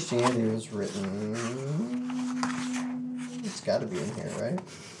 Mere Christianity was written... It's got to be in here, right?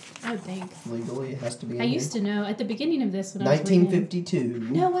 I would think. Legally, it has to be in I here. used to know at the beginning of this when I was 1952.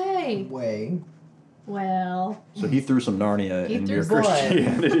 No way. Well. So he threw some Narnia in Mere But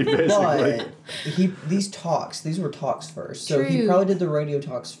Christianity, basically. these were talks first. So True. he probably did the radio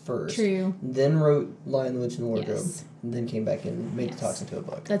talks first. True. Then wrote Lion, the Witch, and the Wardrobe. Yes. And then came back and made the talks into a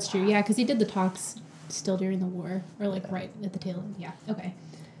book. That's true. Yeah, because he did the talks still during the war, or like right at the tail end. Yeah. Okay.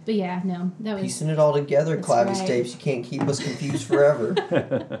 But yeah, no, that was Piecing it all together, That's Clavis right. tapes. You can't keep us confused forever.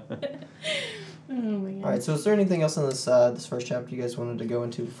 Oh my god. All right. So, is there anything else in this first chapter you guys wanted to go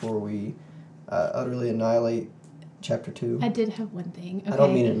into before we utterly annihilate chapter 2? I did have one thing. Okay. I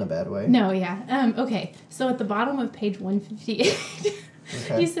don't mean it in a bad way. No, yeah. Okay. So at the bottom of page 158,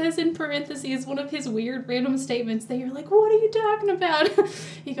 Okay. he says in parentheses one of his weird random statements that you're like, what are you talking about?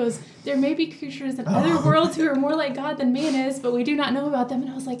 He goes, there may be creatures in other worlds who are more like God than man is, but we do not know about them.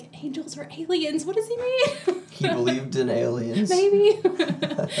 And I was like, angels or aliens? What does he mean? He believed in aliens. Maybe.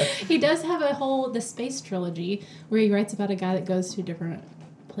 He does have the space trilogy where he writes about a guy that goes to different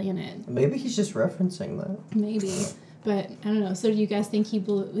planet. Maybe he's just referencing that. Maybe. But I don't know. So do you guys think he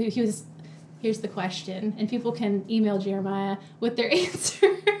was... Here's the question. And people can email Jeremiah with their answer.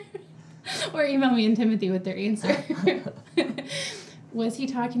 Or email me and Timothy with their answer. Was he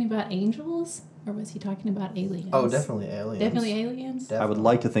talking about angels? Or was he talking about aliens? Oh, definitely aliens. Definitely aliens? Definitely. I would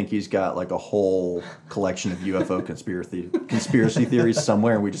like to think he's got like a whole collection of UFO conspiracy theories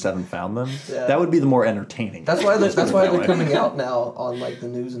somewhere, and we just haven't found them. Yeah. That would be the more entertaining. That's why they're way. coming out now on like the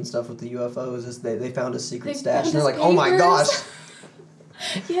news and stuff with the UFOs. Is they found a secret They stash, and found they're his like, oh my papers. gosh.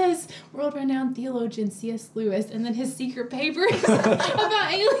 Yes, world-renowned theologian C.S. Lewis, and then his secret papers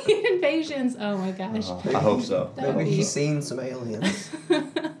about alien invasions. Oh my gosh. I hope so. That would Maybe be- he's seen some aliens.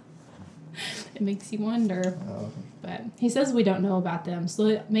 It makes you wonder. Oh. But he says we don't know about them, so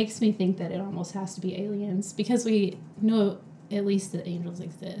it makes me think that it almost has to be aliens, because we know at least that angels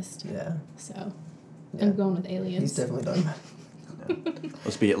exist. Yeah. So Yeah. I'm going with aliens. He's definitely done that.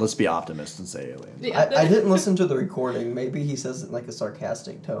 Let's be optimists and say aliens. Yeah. I didn't listen to the recording. Maybe he says it in like a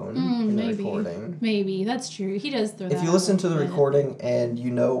sarcastic tone in the maybe. recording. Maybe. That's true. He does throw that If you out listen a to the little bit. recording and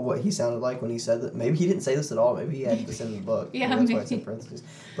you know what he sounded like when he said that, maybe he didn't say this at all. Maybe he had this in the book. Yeah, and that's why it's in maybe. parentheses.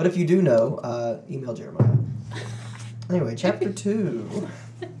 But if you do know, email Jeremiah. Anyway, chapter 2.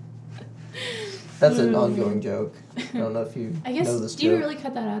 That's an ongoing joke. I don't know if you I guess, know this do you joke. really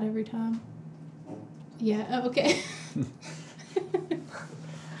cut that out every time? Yeah, oh, okay.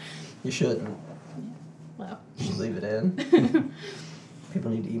 You shouldn't. Well, You should leave it in.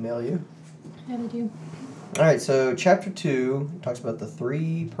 People need to email you. how to do? All right, so chapter 2 talks about the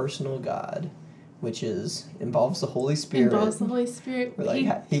three-personal God, which involves the Holy Spirit. Involves the Holy Spirit. We're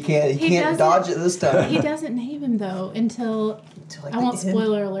like, he can't doesn't- dodge it this time. He doesn't name him, though, until... Until, like, I the won't end.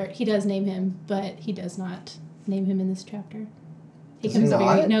 spoiler alert. He does name him, but he does not name him in this chapter. Does he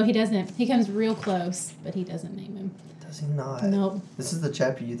not? No, he doesn't. He comes real close, but he doesn't name him. Does he not? Nope. This is the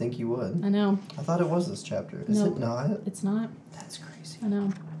chapter you think you would. I know. I thought it was this chapter. Is Nope. it not? It's not. That's crazy. I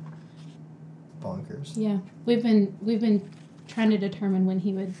know. Bonkers. Yeah. We've been trying to determine when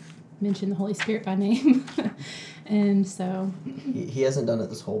he would mention the Holy Spirit by name. And so He hasn't done it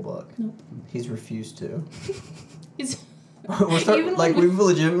this whole book. Nope. He's refused to. he's We're Even like, when- we've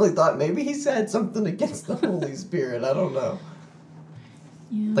legitimately thought maybe he said something against the Holy Spirit. I don't know.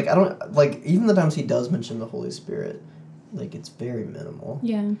 yeah. Like, I don't, like, even the times he does mention the Holy Spirit, like, it's very minimal.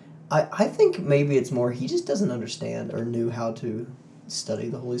 Yeah. I think maybe it's more he just doesn't understand or knew how to study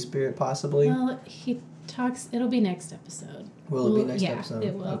the Holy Spirit, possibly. Well, he talks. It'll be next episode. Will it be well, next yeah, episode?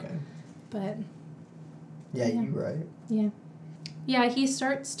 it will. Okay. But Yeah, Yeah. you're right. yeah, he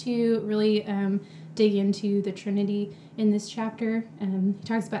starts to really dig into the Trinity in this chapter. He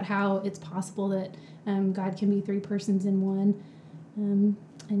talks about how it's possible that God can be three persons in one,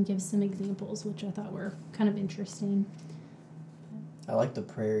 and gives some examples, which I thought were kind of interesting. I like the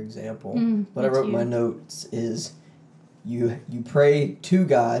prayer example. What me I wrote in too. my notes is you pray to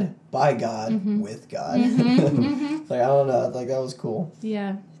God, by God, Mm-hmm. with God. Mhm. Like, I don't know. Like, that was cool.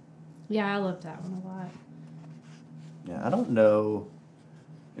 Yeah. Yeah, I loved that one a lot. Yeah, I don't know.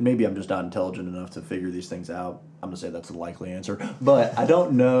 And maybe I'm just not intelligent enough to figure these things out. I'm going to say that's a likely answer. But I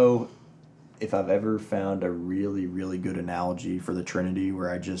don't know if I've ever found a really, really good analogy for the Trinity where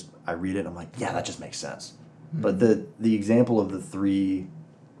I read it and I'm like, yeah, that just makes sense. But the example of the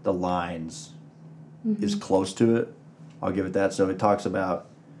lines is close to it. I'll give it that. So it talks about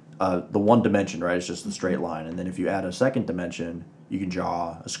the one dimension, right? It's just the straight line. And then if you add a second dimension, you can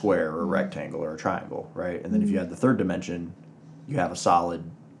draw a square or a rectangle or a triangle, right? And then if you add the third dimension, you have a solid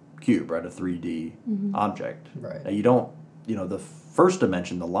cube, right? A 3D object. Right. Now you don't, the first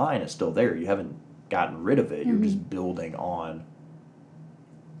dimension, the line is still there. You haven't gotten rid of it. You're just building on.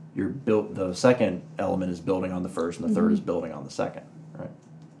 The second element is building on the first, and the third is building on the second, right?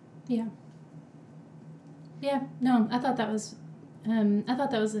 Yeah. Yeah. No, I thought that was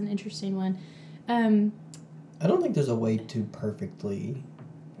an interesting one. I don't think there's a way to perfectly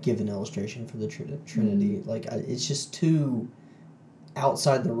give an illustration for the Trinity. Like, it's just too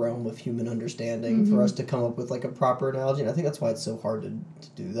outside the realm of human understanding for us to come up with, like, a proper analogy. And I think that's why it's so hard to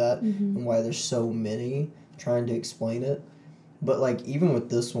do that and why there's so many trying to explain it. But, like, even with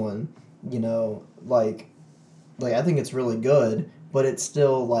this one, like I think it's really good, but it's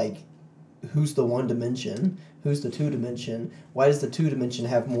still, like, who's the one dimension? Who's the two dimension? Why does the two dimension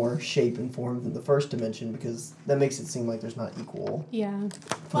have more shape and form than the first dimension? Because that makes it seem like there's not equal Yeah.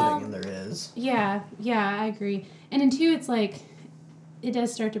 footing, and there is. Yeah, I agree. And in two, it's like, it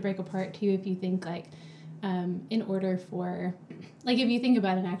does start to break apart too if you think like, in order for, like if you think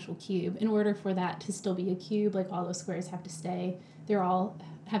about an actual cube, in order for that to still be a cube, like all those squares have to stay,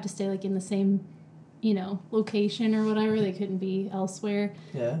 like in the same location or whatever. They couldn't be elsewhere.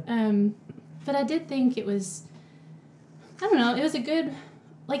 Yeah. But I did think it was, I don't know, it was a good,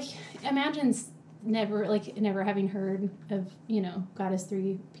 imagine never having heard of, God as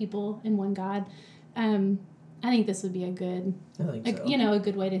three people in one God. I think this would be a good, a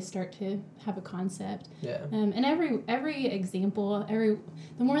good way to start to have a concept. Yeah. And every example,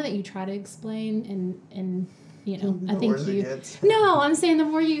 the more that you try to explain and I think no, I'm saying the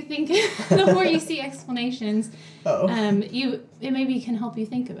more you think, the more you see explanations, it maybe can help you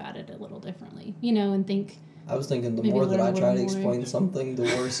think about it a little differently, and think. I was thinking the more that I try to explain something, the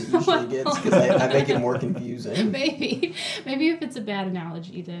worse it usually gets, because I make it more confusing. Maybe if it's a bad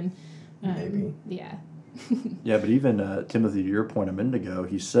analogy, then maybe. Yeah. Yeah, but even Timothy, to your point a minute ago,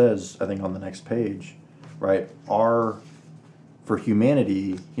 he says, I think on the next page, right, for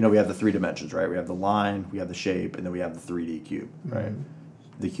humanity, we have the three dimensions, right? We have the line, we have the shape, and then we have the 3D cube, right? Mm-hmm.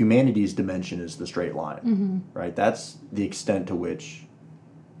 The humanity's dimension is the straight line, right? That's the extent to which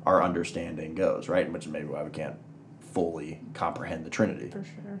our understanding goes, right? Which is maybe why we can't fully comprehend the Trinity, for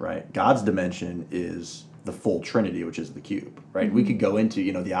sure, right? God's dimension is the full Trinity, which is the cube, right? We could go into,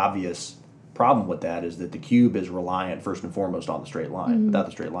 the obvious problem with that is that the cube is reliant first and foremost on the straight line. Without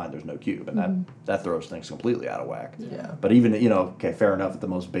the straight line, there's no cube, and that throws things completely out of whack. Yeah. But even okay, fair enough. At the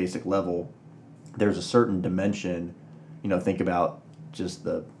most basic level, there's a certain dimension. Think about just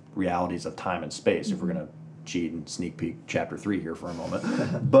the realities of time and space. If we're gonna cheat and sneak peek chapter 3 here for a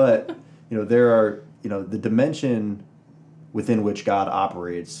moment, but there are the dimension within which God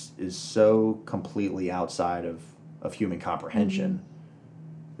operates is so completely outside of human comprehension.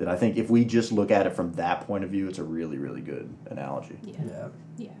 That I think if we just look at it from that point of view, it's a really, really good analogy.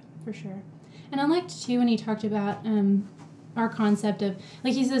 Yeah, for sure. And I liked, too, when he talked about our concept of,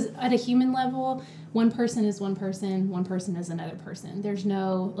 he says, at a human level, one person is one person is another person. There's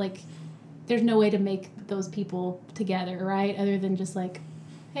no way to make those people together, right? Other than just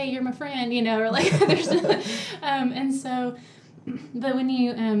hey, you're my friend, or there's and so... But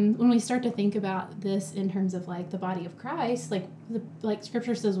when we start to think about this in terms of the body of Christ,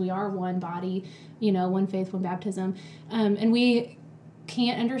 Scripture says we are one body, one faith, one baptism, and we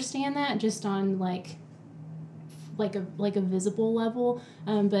can't understand that just on a visible level,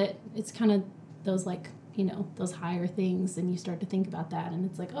 but it's kind of those those higher things, and you start to think about that, and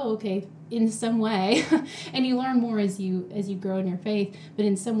it's okay, in some way, and you learn more as you grow in your faith, but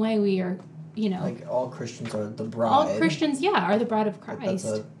in some way we are. All Christians are the bride. All Christians, are the bride of Christ. That's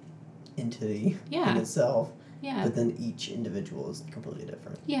a entity in itself. Yeah. But then each individual is completely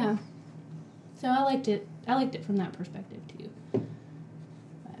different. Yeah. So I liked it. I liked it from that perspective too.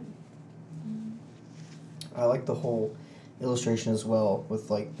 I like the whole illustration as well with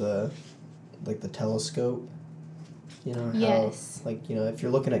the telescope. How yes. If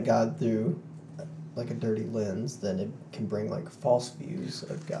you're looking at God through a dirty lens, then it can bring false views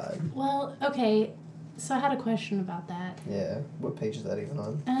of God. Well, okay, so I had a question about that. Yeah, what page is that even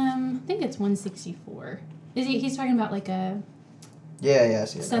on? I think it's 164. He's talking about a I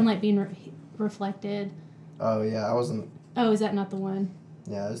see it sunlight being reflected. Oh yeah, I wasn't. Oh, is that not the one?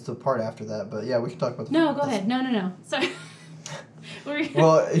 Yeah, it's the part after that, but yeah, we can talk about. No, go ahead. No. Sorry.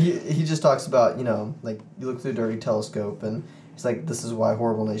 Well, he just talks about you look through a dirty telescope and. It's this is why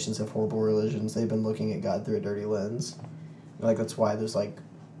horrible nations have horrible religions. They've been looking at God through a dirty lens. That's why there's,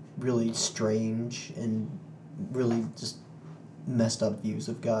 really strange and really just messed up views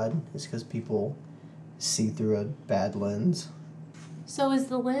of God. It's because people see through a bad lens. So is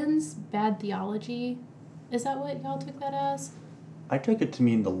the lens bad theology? Is that what y'all took that as? I took it to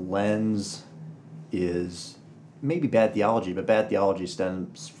mean the lens is maybe bad theology, but bad theology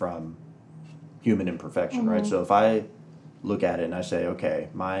stems from human imperfection, right? So if I look at it and I say, okay,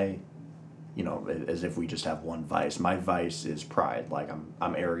 as if we just have one vice. My vice is pride.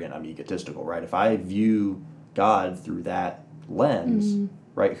 I'm arrogant, I'm egotistical, right? If I view God through that lens,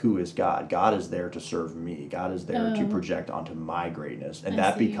 right, who is God? God is there to serve me. God is there to project onto my greatness. And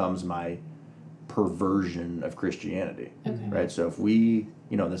that becomes my perversion of Christianity, right? So if we,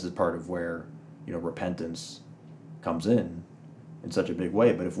 this is part of where, repentance comes in such a big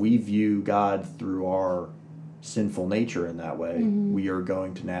way. But if we view God through our sinful nature in that way, we are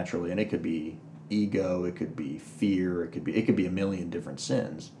going to naturally, and it could be ego, it could be fear, it could be a million different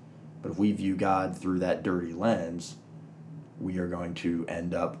sins, but if we view God through that dirty lens, we are going to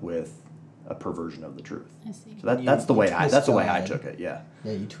end up with a perversion of the truth. I see. So that's the way I took it. Yeah,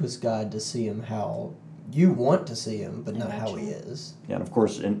 you twist God to see him how you want to see him, but not how he is. Yeah, and of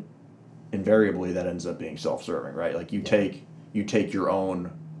course invariably that ends up being self-serving, right? You take your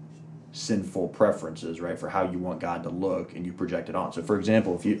own sinful preferences, right, for how you want God to look, and you project it on. So, for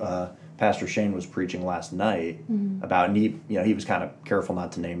example, if you Pastor Shane was preaching last night about, and he was kind of careful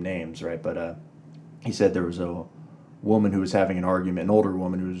not to name names, right, but he said there was a woman who was having an argument, an older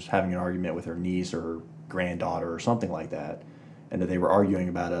woman who was having an argument with her niece or her granddaughter or something like that, and that they were arguing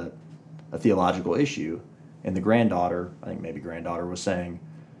about a theological issue, and the granddaughter, I think maybe granddaughter, was saying,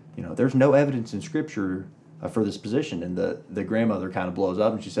 there's no evidence in Scripture for this position, and the grandmother kind of blows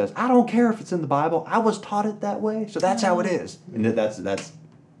up and she says, I don't care if it's in the Bible, I was taught it that way, so that's how it is. And that's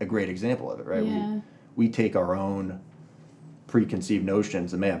a great example of it, right? Yeah. We take our own preconceived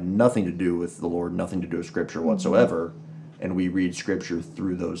notions that may have nothing to do with the Lord, nothing to do with Scripture whatsoever, and we read Scripture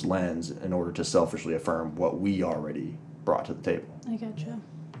through those lens in order to selfishly affirm what we already brought to the table. I gotcha.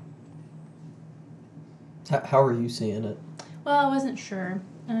 How are you seeing it? Well, I wasn't sure,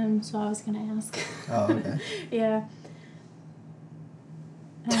 so I was going to ask. Oh, okay. Yeah.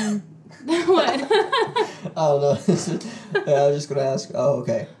 What? I don't know. I was just going to ask. Oh,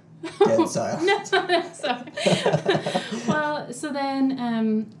 okay. Dead silence. No, sorry. Well, so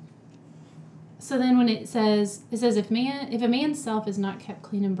then when it says if a man's self is not kept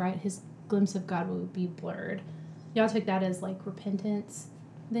clean and bright, his glimpse of God will be blurred. Y'all took that as like repentance,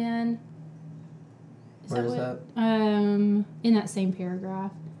 then. Where is that? In that same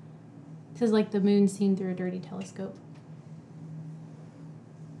paragraph, it says like the moon seen through a dirty telescope.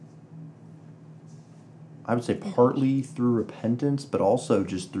 I would say partly through repentance, but also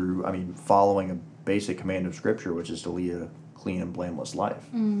just through, following a basic command of Scripture, which is to lead a clean and blameless life.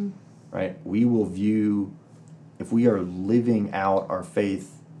 Right? We will view, if we are living out our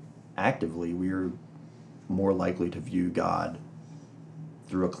faith actively, we are more likely to view God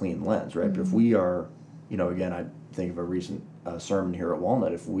through a clean lens, right? But if we are, again, I think of a recent sermon here at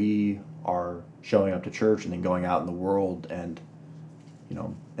Walnut, if we are showing up to church and then going out in the world and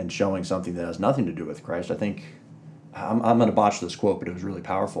showing something that has nothing to do with Christ, I think, I'm going to botch this quote, but it was really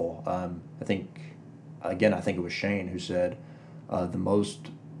powerful. I think it was Shane who said, the most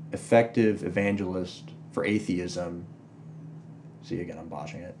effective evangelist for atheism, see, again, I'm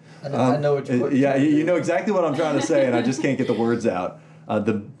botching it. I know what you're Yeah, you know exactly what I'm trying to say, and I just can't get the words out.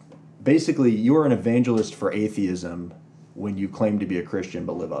 Basically, you are an evangelist for atheism when you claim to be a Christian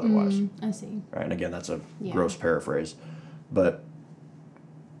but live otherwise. I see. Right, and again, that's a gross paraphrase. But,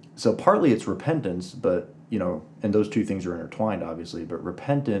 so partly it's repentance, but, and those two things are intertwined, obviously, but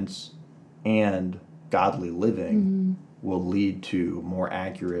repentance and godly living will lead to more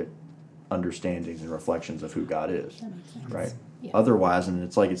accurate understandings and reflections of who God is. That makes sense. Right? Yeah. Otherwise, and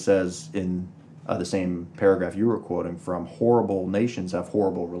it's like it says in the same paragraph you were quoting from, horrible nations have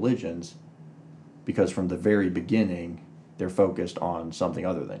horrible religions because from the very beginning they're focused on something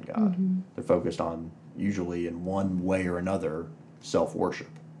other than God. They're focused on, usually in one way or another, self-worship.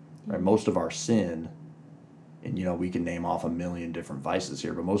 Right? Most of our sin, and we can name off a million different vices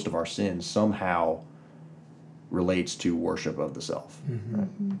here, but most of our sin somehow relates to worship of the self. Right?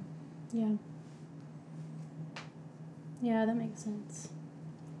 Yeah. Yeah, that makes sense.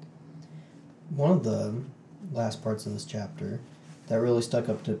 One of the last parts of this chapter that really stuck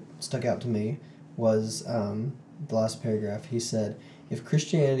out to me was the last paragraph. He said, if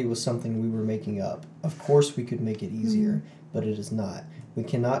Christianity was something we were making up, of course we could make it easier, but it is not. We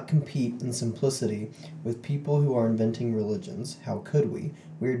cannot compete in simplicity with people who are inventing religions. How could we?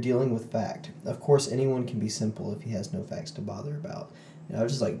 We are dealing with fact. Of course, anyone can be simple if he has no facts to bother about. And I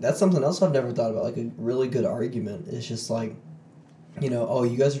was just like, that's something else I've never thought about, like a really good argument. It's just like, oh,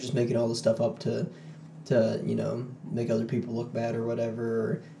 you guys are just making all this stuff up to make other people look bad or whatever,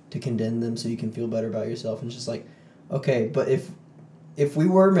 or to condemn them so you can feel better about yourself. And it's just like, okay, but if we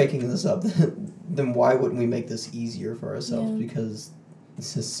were making this up, then why wouldn't we make this easier for ourselves? Yeah. Because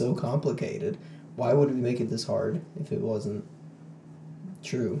this is so complicated. Why would we make it this hard if it wasn't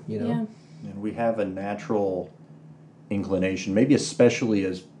true, Yeah. And we have a natural inclination, maybe especially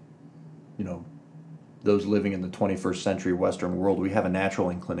as, those living in the 21st century Western world, we have a natural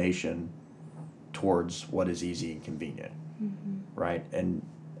inclination towards what is easy and convenient, right? And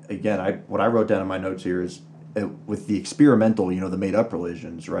again, what I wrote down in my notes here is, with the experimental, the made-up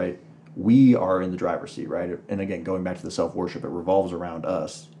religions, right, we are in the driver's seat, right? And again, going back to the self-worship, it revolves around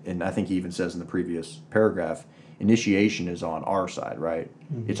us. And I think he even says in the previous paragraph, initiation is on our side, right?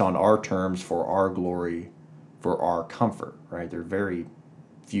 It's on our terms, for our glory, for our comfort, right? There are very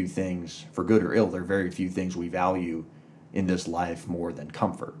few things, for good or ill, there are very few things we value in this life more than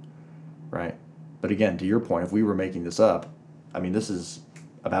comfort, right? But again, to your point, if we were making this up, this is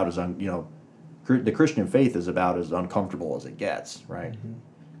about as, the Christian faith is about as uncomfortable as it gets, right?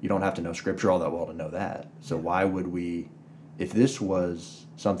 You don't have to know Scripture all that well to know that. So why would we if this was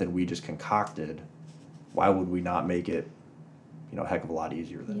something we just concocted, why would we not make it, a heck of a lot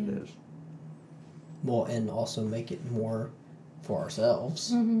easier than it is? Well, and also make it more for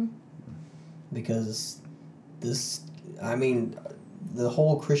ourselves. Mm-hmm. Because the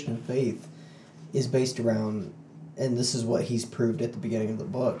whole Christian faith is based around, and this is what he's proved at the beginning of the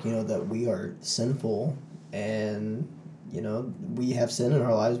book, that we are sinful and, we have sin in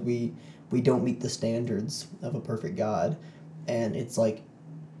our lives. We don't meet the standards of a perfect God. And it's like,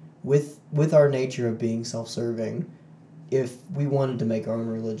 with our nature of being self-serving, if we wanted to make our own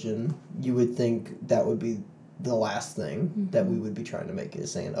religion, you would think that would be the last thing that we would be trying to make,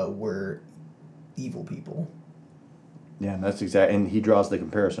 is saying, oh, we're evil people. Yeah, and that's exactly, and he draws the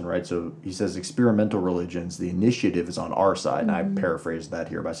comparison, right? So he says experimental religions, the initiative is on our side, and I paraphrase that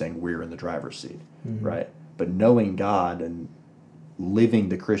here by saying we're in the driver's seat, right? But knowing God and living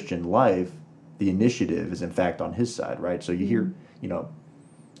the Christian life, the initiative is in fact on his side, right? So you hear,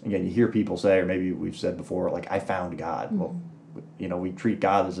 again, you hear people say, or maybe we've said before, like, I found God. Well, we treat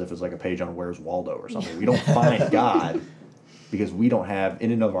God as if it's like a page on Where's Waldo or something. We don't find God because we don't have,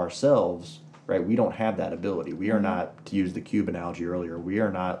 in and of ourselves, right, we don't have that ability. We are not, to use the cube analogy earlier, we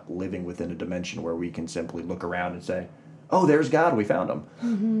are not living within a dimension where we can simply look around and say, oh, there's God, we found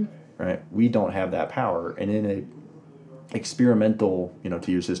him. Right? We don't have that power. And in a experimental,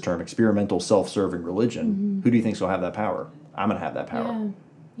 to use his term, experimental self-serving religion, who do you think's going to have that power? I'm going to have that power.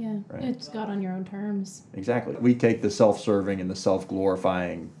 Yeah. Right? It's God on your own terms. Exactly. We take the self-serving and the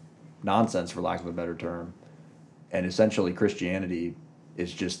self-glorifying nonsense, for lack of a better term, and essentially Christianity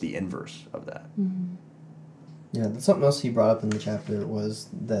is just the inverse of that. Yeah, something else he brought up in the chapter was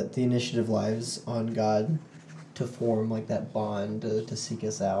that the initiative lies on God to form like that bond to seek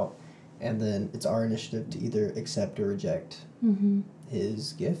us out, and then it's our initiative to either accept or reject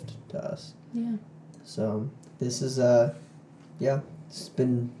his gift to us. Yeah. So this is it's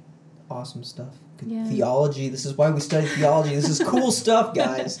been awesome stuff. Yeah. Theology. This is why we study theology. This is cool stuff,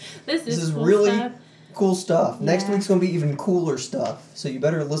 guys. This is cool really stuff. Cool stuff. Yeah. Next week's going to be even cooler stuff. So you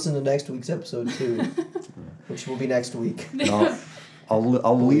better listen to next week's episode too, which will be next week.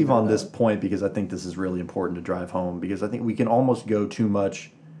 I'll leave on this point because I think this is really important to drive home, because I think we can almost go too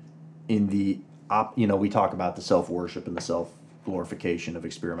much in the we talk about the self-worship and the self-glorification of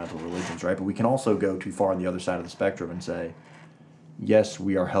experimental religions, right? But we can also go too far on the other side of the spectrum and say, yes,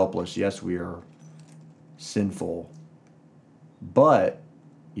 we are helpless. Yes, we are sinful. But,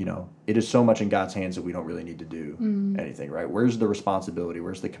 it is so much in God's hands that we don't really need to do anything, right? Where's the responsibility?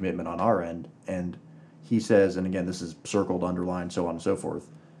 Where's the commitment on our end? And he says, and again, this is circled, underlined, so on and so forth,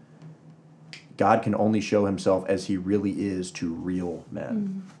 God can only show himself as he really is to real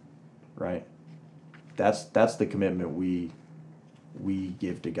men, right? That's the commitment we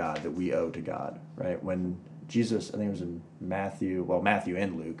give to God, that we owe to God, right? When Jesus, I think it was in Matthew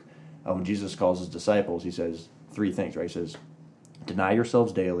and Luke, when Jesus calls his disciples, he says three things, right? He says, deny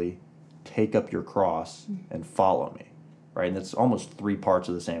yourselves daily, take up your cross, and follow me, right? And that's almost three parts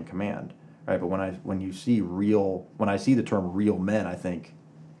of the same command, right? But when I see the term real men, I think,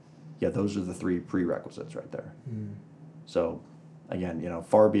 yeah, those are the three prerequisites right there. So, again,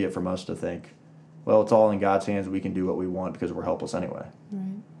 far be it from us to think, well, it's all in God's hands, we can do what we want because we're helpless anyway.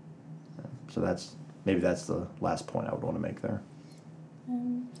 Right. So that's the last point I would want to make there.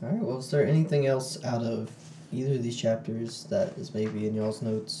 All right, well, is there anything else out of either of these chapters that is maybe in y'all's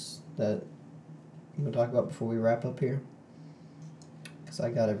notes that you want to talk about before we wrap up here? Because I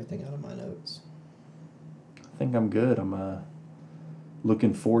got everything out of my notes. I think I'm good. I'm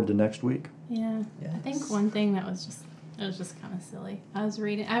looking forward to next week. Yeah. Yes. I think one thing that was just kind of silly. I was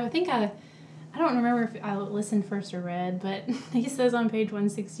reading. I don't remember if I listened first or read, but he says on page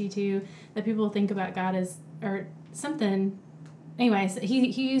 162 that people think about God as or something. Anyways, he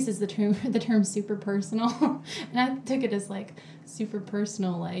uses the term super personal, and I took it as like super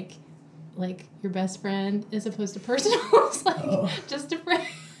personal, like your best friend, as opposed to personal. It's like just a friend.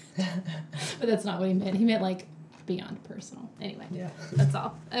 But that's not what he meant. He meant like beyond personal. Anyway, Yeah. that's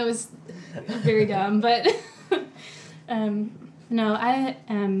all. It was very dumb, but no, I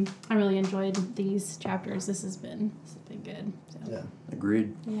really enjoyed these chapters. This has been good. So. Yeah.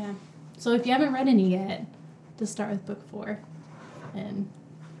 Agreed. Yeah. So if you haven't read any yet, just start with book 4. And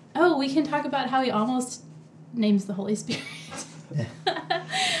we can talk about how he almost names the Holy Spirit. He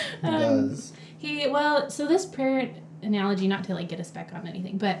does. So this prayer analogy, not to like get us back on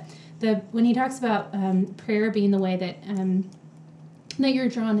anything, but when he talks about prayer being the way that that you're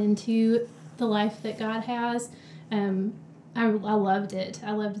drawn into the life that God has, I loved it.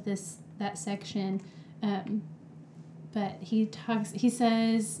 I loved that section. But he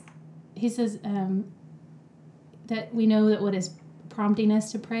says that we know that what is prompting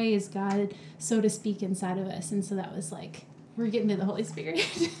us to pray is God, so to speak, inside of us. And so that was like, we're getting to the Holy Spirit.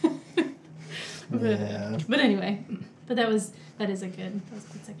 Yeah. But anyway, that is a good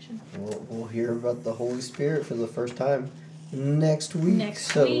section. We'll hear about the Holy Spirit for the first time next week.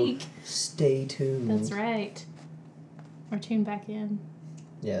 So stay tuned. That's right. Or tune back in.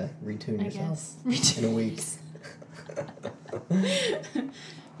 Yeah, retune yourself guess. in a week. I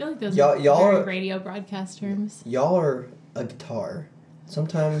feel like those Y'all are are- radio broadcast terms. Y'all are a guitar.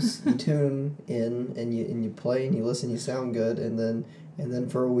 Sometimes you tune in and you play and you listen, you sound good, and then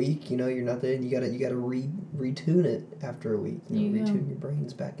for a week, you're not there, and you gotta retune it after a week. Retune your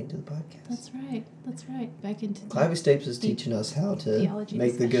brains back into the podcast. That's right. Back into Clavy Stapes is teaching us how to theology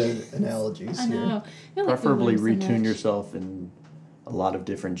make the good analogies. I know. Here. I feel like we Preferably learned so retune much. yourself in a lot of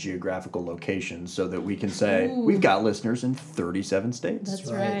different geographical locations so that we can say Ooh. we've got listeners in 37 states.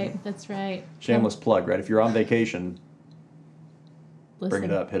 That's right. Shameless plug, right? If you're on vacation, bring it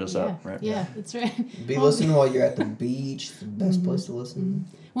Listen. up, hit us up, right? Yeah, that's right. Be listening while you're at the beach. The best place to listen.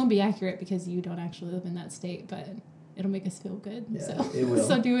 Won't be accurate because you don't actually live in that state, but it'll make us feel good. Yeah, So it will.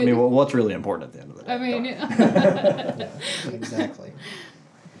 So do it. I mean, what's really important at the end of the day? I mean, Yeah, exactly.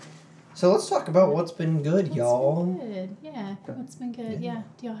 So let's talk about what's been good, what's y'all. been good? Yeah, what's been good? Yeah.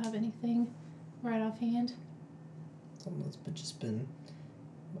 Do y'all have anything right offhand? Something that's just been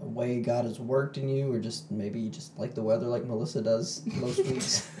a way God has worked in you, or just maybe you just like the weather like Melissa does most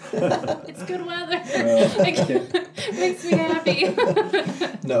weeks. It's good weather. Makes me happy.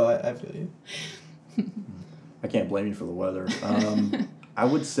 No, I feel you. I can't blame you for the weather. I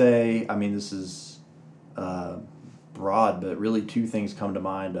would say, I mean, this is broad, but really two things come to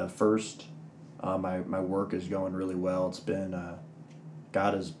mind. First, my work is going really well. It's been,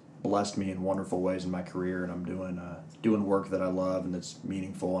 God has blessed me in wonderful ways in my career, and I'm doing work that I love and that's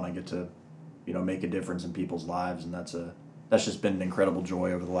meaningful, and I get to, make a difference in people's lives, and that's just been an incredible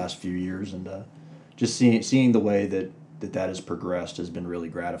joy over the last few years, and just seeing the way that has progressed has been really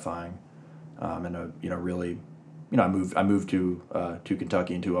gratifying, and really, I moved to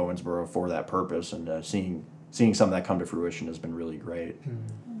Kentucky and to Owensboro for that purpose, and seeing some of that come to fruition has been really great.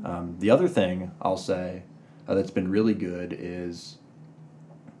 The other thing I'll say that's been really good is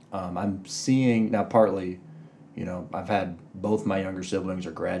I'm seeing now partly, I've had both my younger siblings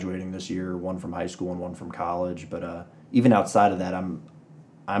are graduating this year, one from high school and one from college, but even outside of that,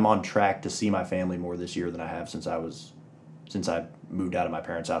 I'm on track to see my family more this year than I have since I moved out of my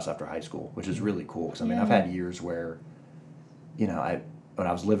parents' house after high school, which is really cool because I've had years where, when I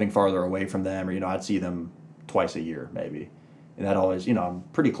was living farther away from them, or I'd see them twice a year maybe, and that always, I'm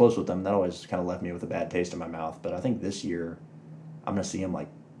pretty close with them. That always kind of left me with a bad taste in my mouth. But I think this year, I'm gonna see them like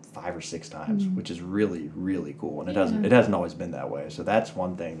 5 or 6 times, which is really, really cool, and it hasn't always been that way. So that's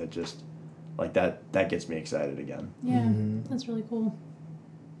one thing that just like that gets me excited again. Yeah, that's really cool.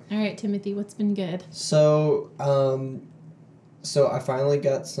 All right, Timothy, what's been good? So, I finally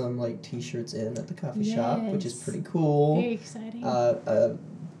got some like T-shirts in at the coffee shop, which is pretty cool. Very exciting.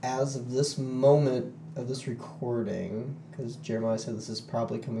 As of this moment of this recording, because Jeremiah said this is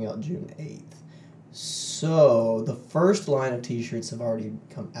probably coming out June 8th. So the first line of T-shirts have already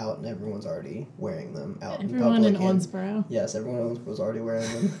come out, and everyone's already wearing them out in Everyone public. in Owensboro. Yes, everyone was already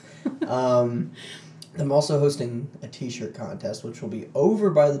wearing them. I'm also hosting a T-shirt contest, which will be over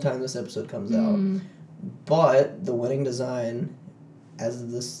by the time this episode comes out. But the winning design, as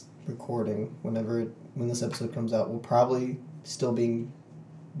of this recording, when this episode comes out, will probably still be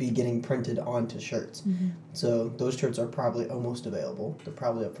getting printed onto shirts. So those shirts are probably almost available. They're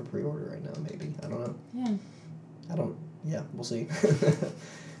probably up for pre-order right now, maybe. I don't know. Yeah. We'll see.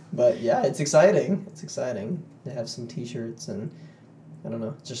 But yeah, it's exciting. It's exciting to have some T-shirts, and I don't know,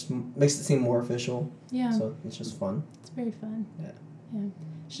 it just makes it seem more official. Yeah. So it's just fun. It's very fun. Yeah.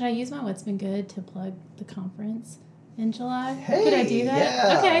 Should I use my What's Been Good to plug the conference in July? Hey, Could I do that?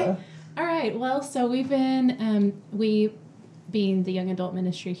 yeah. Okay. All right. Well, so we've been, being the young adult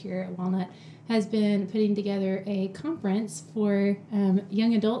ministry here at Walnut, has been putting together a conference for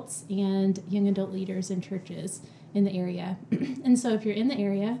young adults and young adult leaders in churches in the area. And so if you're in the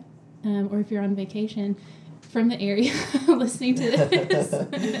area, or if you're on vacation from the area listening to this,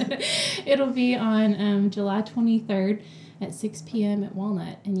 it'll be on July 23rd at 6 p.m. at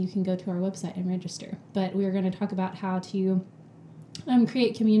Walnut, and you can go to our website and register. But we're going to talk about how to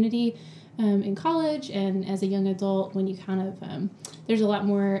create community in college and as a young adult, when you kind of there's a lot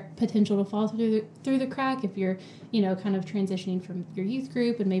more potential to fall through the crack if you're, you know, kind of transitioning from your youth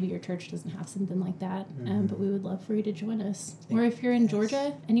group and maybe your church doesn't have something like that. But we would love for you to join us. Or if you're in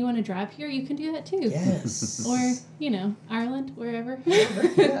Georgia and you want to drive here, you can do that too. Yes. Or, you know, Ireland, wherever.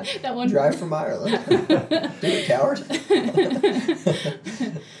 Yeah. That one. Drive from Ireland. Do it, coward.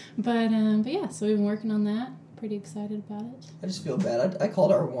 But yeah, so we've been working on that. Pretty excited about it. I just feel bad. I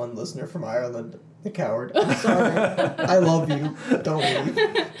called our one listener from Ireland the coward. I'm sorry. I love you. Don't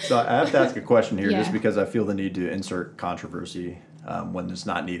leave. So I have to ask a question here, Yeah. just because I feel the need to insert controversy when it's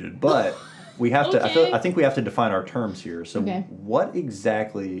not needed. But we have to. Okay. I think we have to define our terms here. So Okay. what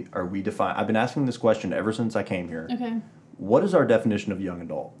exactly are we defining? I've been asking this question ever since I came here. Okay. What is our definition of young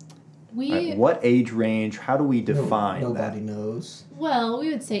adult? Right? What age range? How do we define Nobody that? knows. Well, we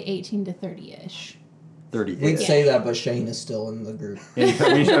would say 18 to 30-ish. 30. We'd say that, but Shane is still in the group.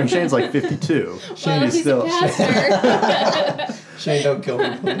 I mean, Shane's like 52. Shane well, is he's still. a pastor. Shane, don't kill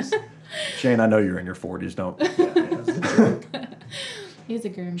me, please. Shane, I know you're in your 40s. Don't. That's a joke. He's a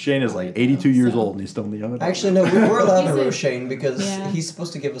groom. Shane is like 82 years old and he's still in the young adult. Actually, no, we were allowed to He's a- roast Shane because Yeah. he's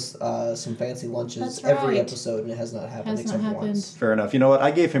supposed to give us some fancy lunches That's every right. episode, and it has not happened Has not except happened. once. Fair enough. You know what?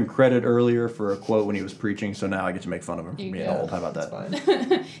 I gave him credit earlier for a quote when he was preaching, so now I get to make fun of him for There you being go. old. How about That's that?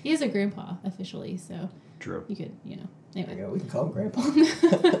 fine. He is a grandpa officially, so True. you could, you know. There you Anyway. go. We can call him Grandpa.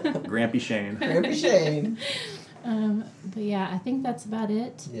 Grampy Shane. Grandpa Shane. But yeah, I think that's about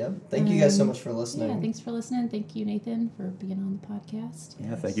it. Yep. Thank you guys so much for listening. Yeah, thanks for listening. Thank you, Nathan, for being on the podcast.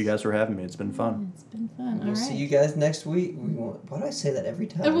 Yeah, thank you guys for having me. It's been fun. It's been fun. We'll All see right. you guys next week. Why do I say that every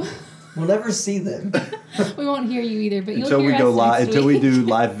time? We'll never see them. We won't hear you either, but Until you'll we hear go us live, next until we week. do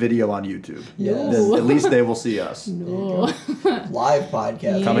live video on YouTube. Yes. Then at least they will see us. No. Live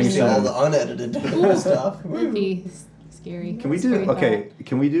podcast. Coming We can do all soon. the unedited stuff. That'd be scary. Can we do Scary okay? thought.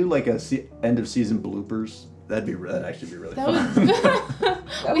 Can we do like a end of season bloopers? That'd actually be really That fun. would,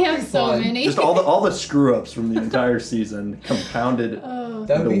 we would have be so fun. many. Just all the screw ups from the entire season compounded. Oh,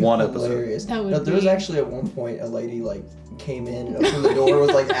 That would The be one episode. hilarious. That would No, there was be. actually at one point a lady like came in and opened the door,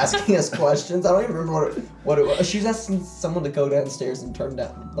 was like asking us questions. I don't even remember what it was. She was asking someone to go downstairs and turn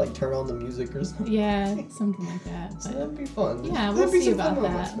on the music or something. yeah, something like that. So But that'd be fun. Yeah, we'll There'd be see some about fun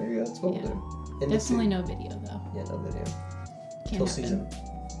that. moments. Maybe that's what Yeah. we'll do. In the definitely no video though. Yeah, no video. Can't Till happen. season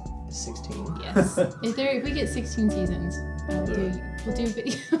 16. Yes. if we get 16 seasons, we'll do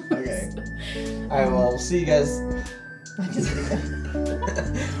videos. Okay. Alright, well, we'll see you guys.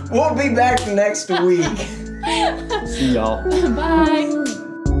 We'll be back next week. See y'all. Bye.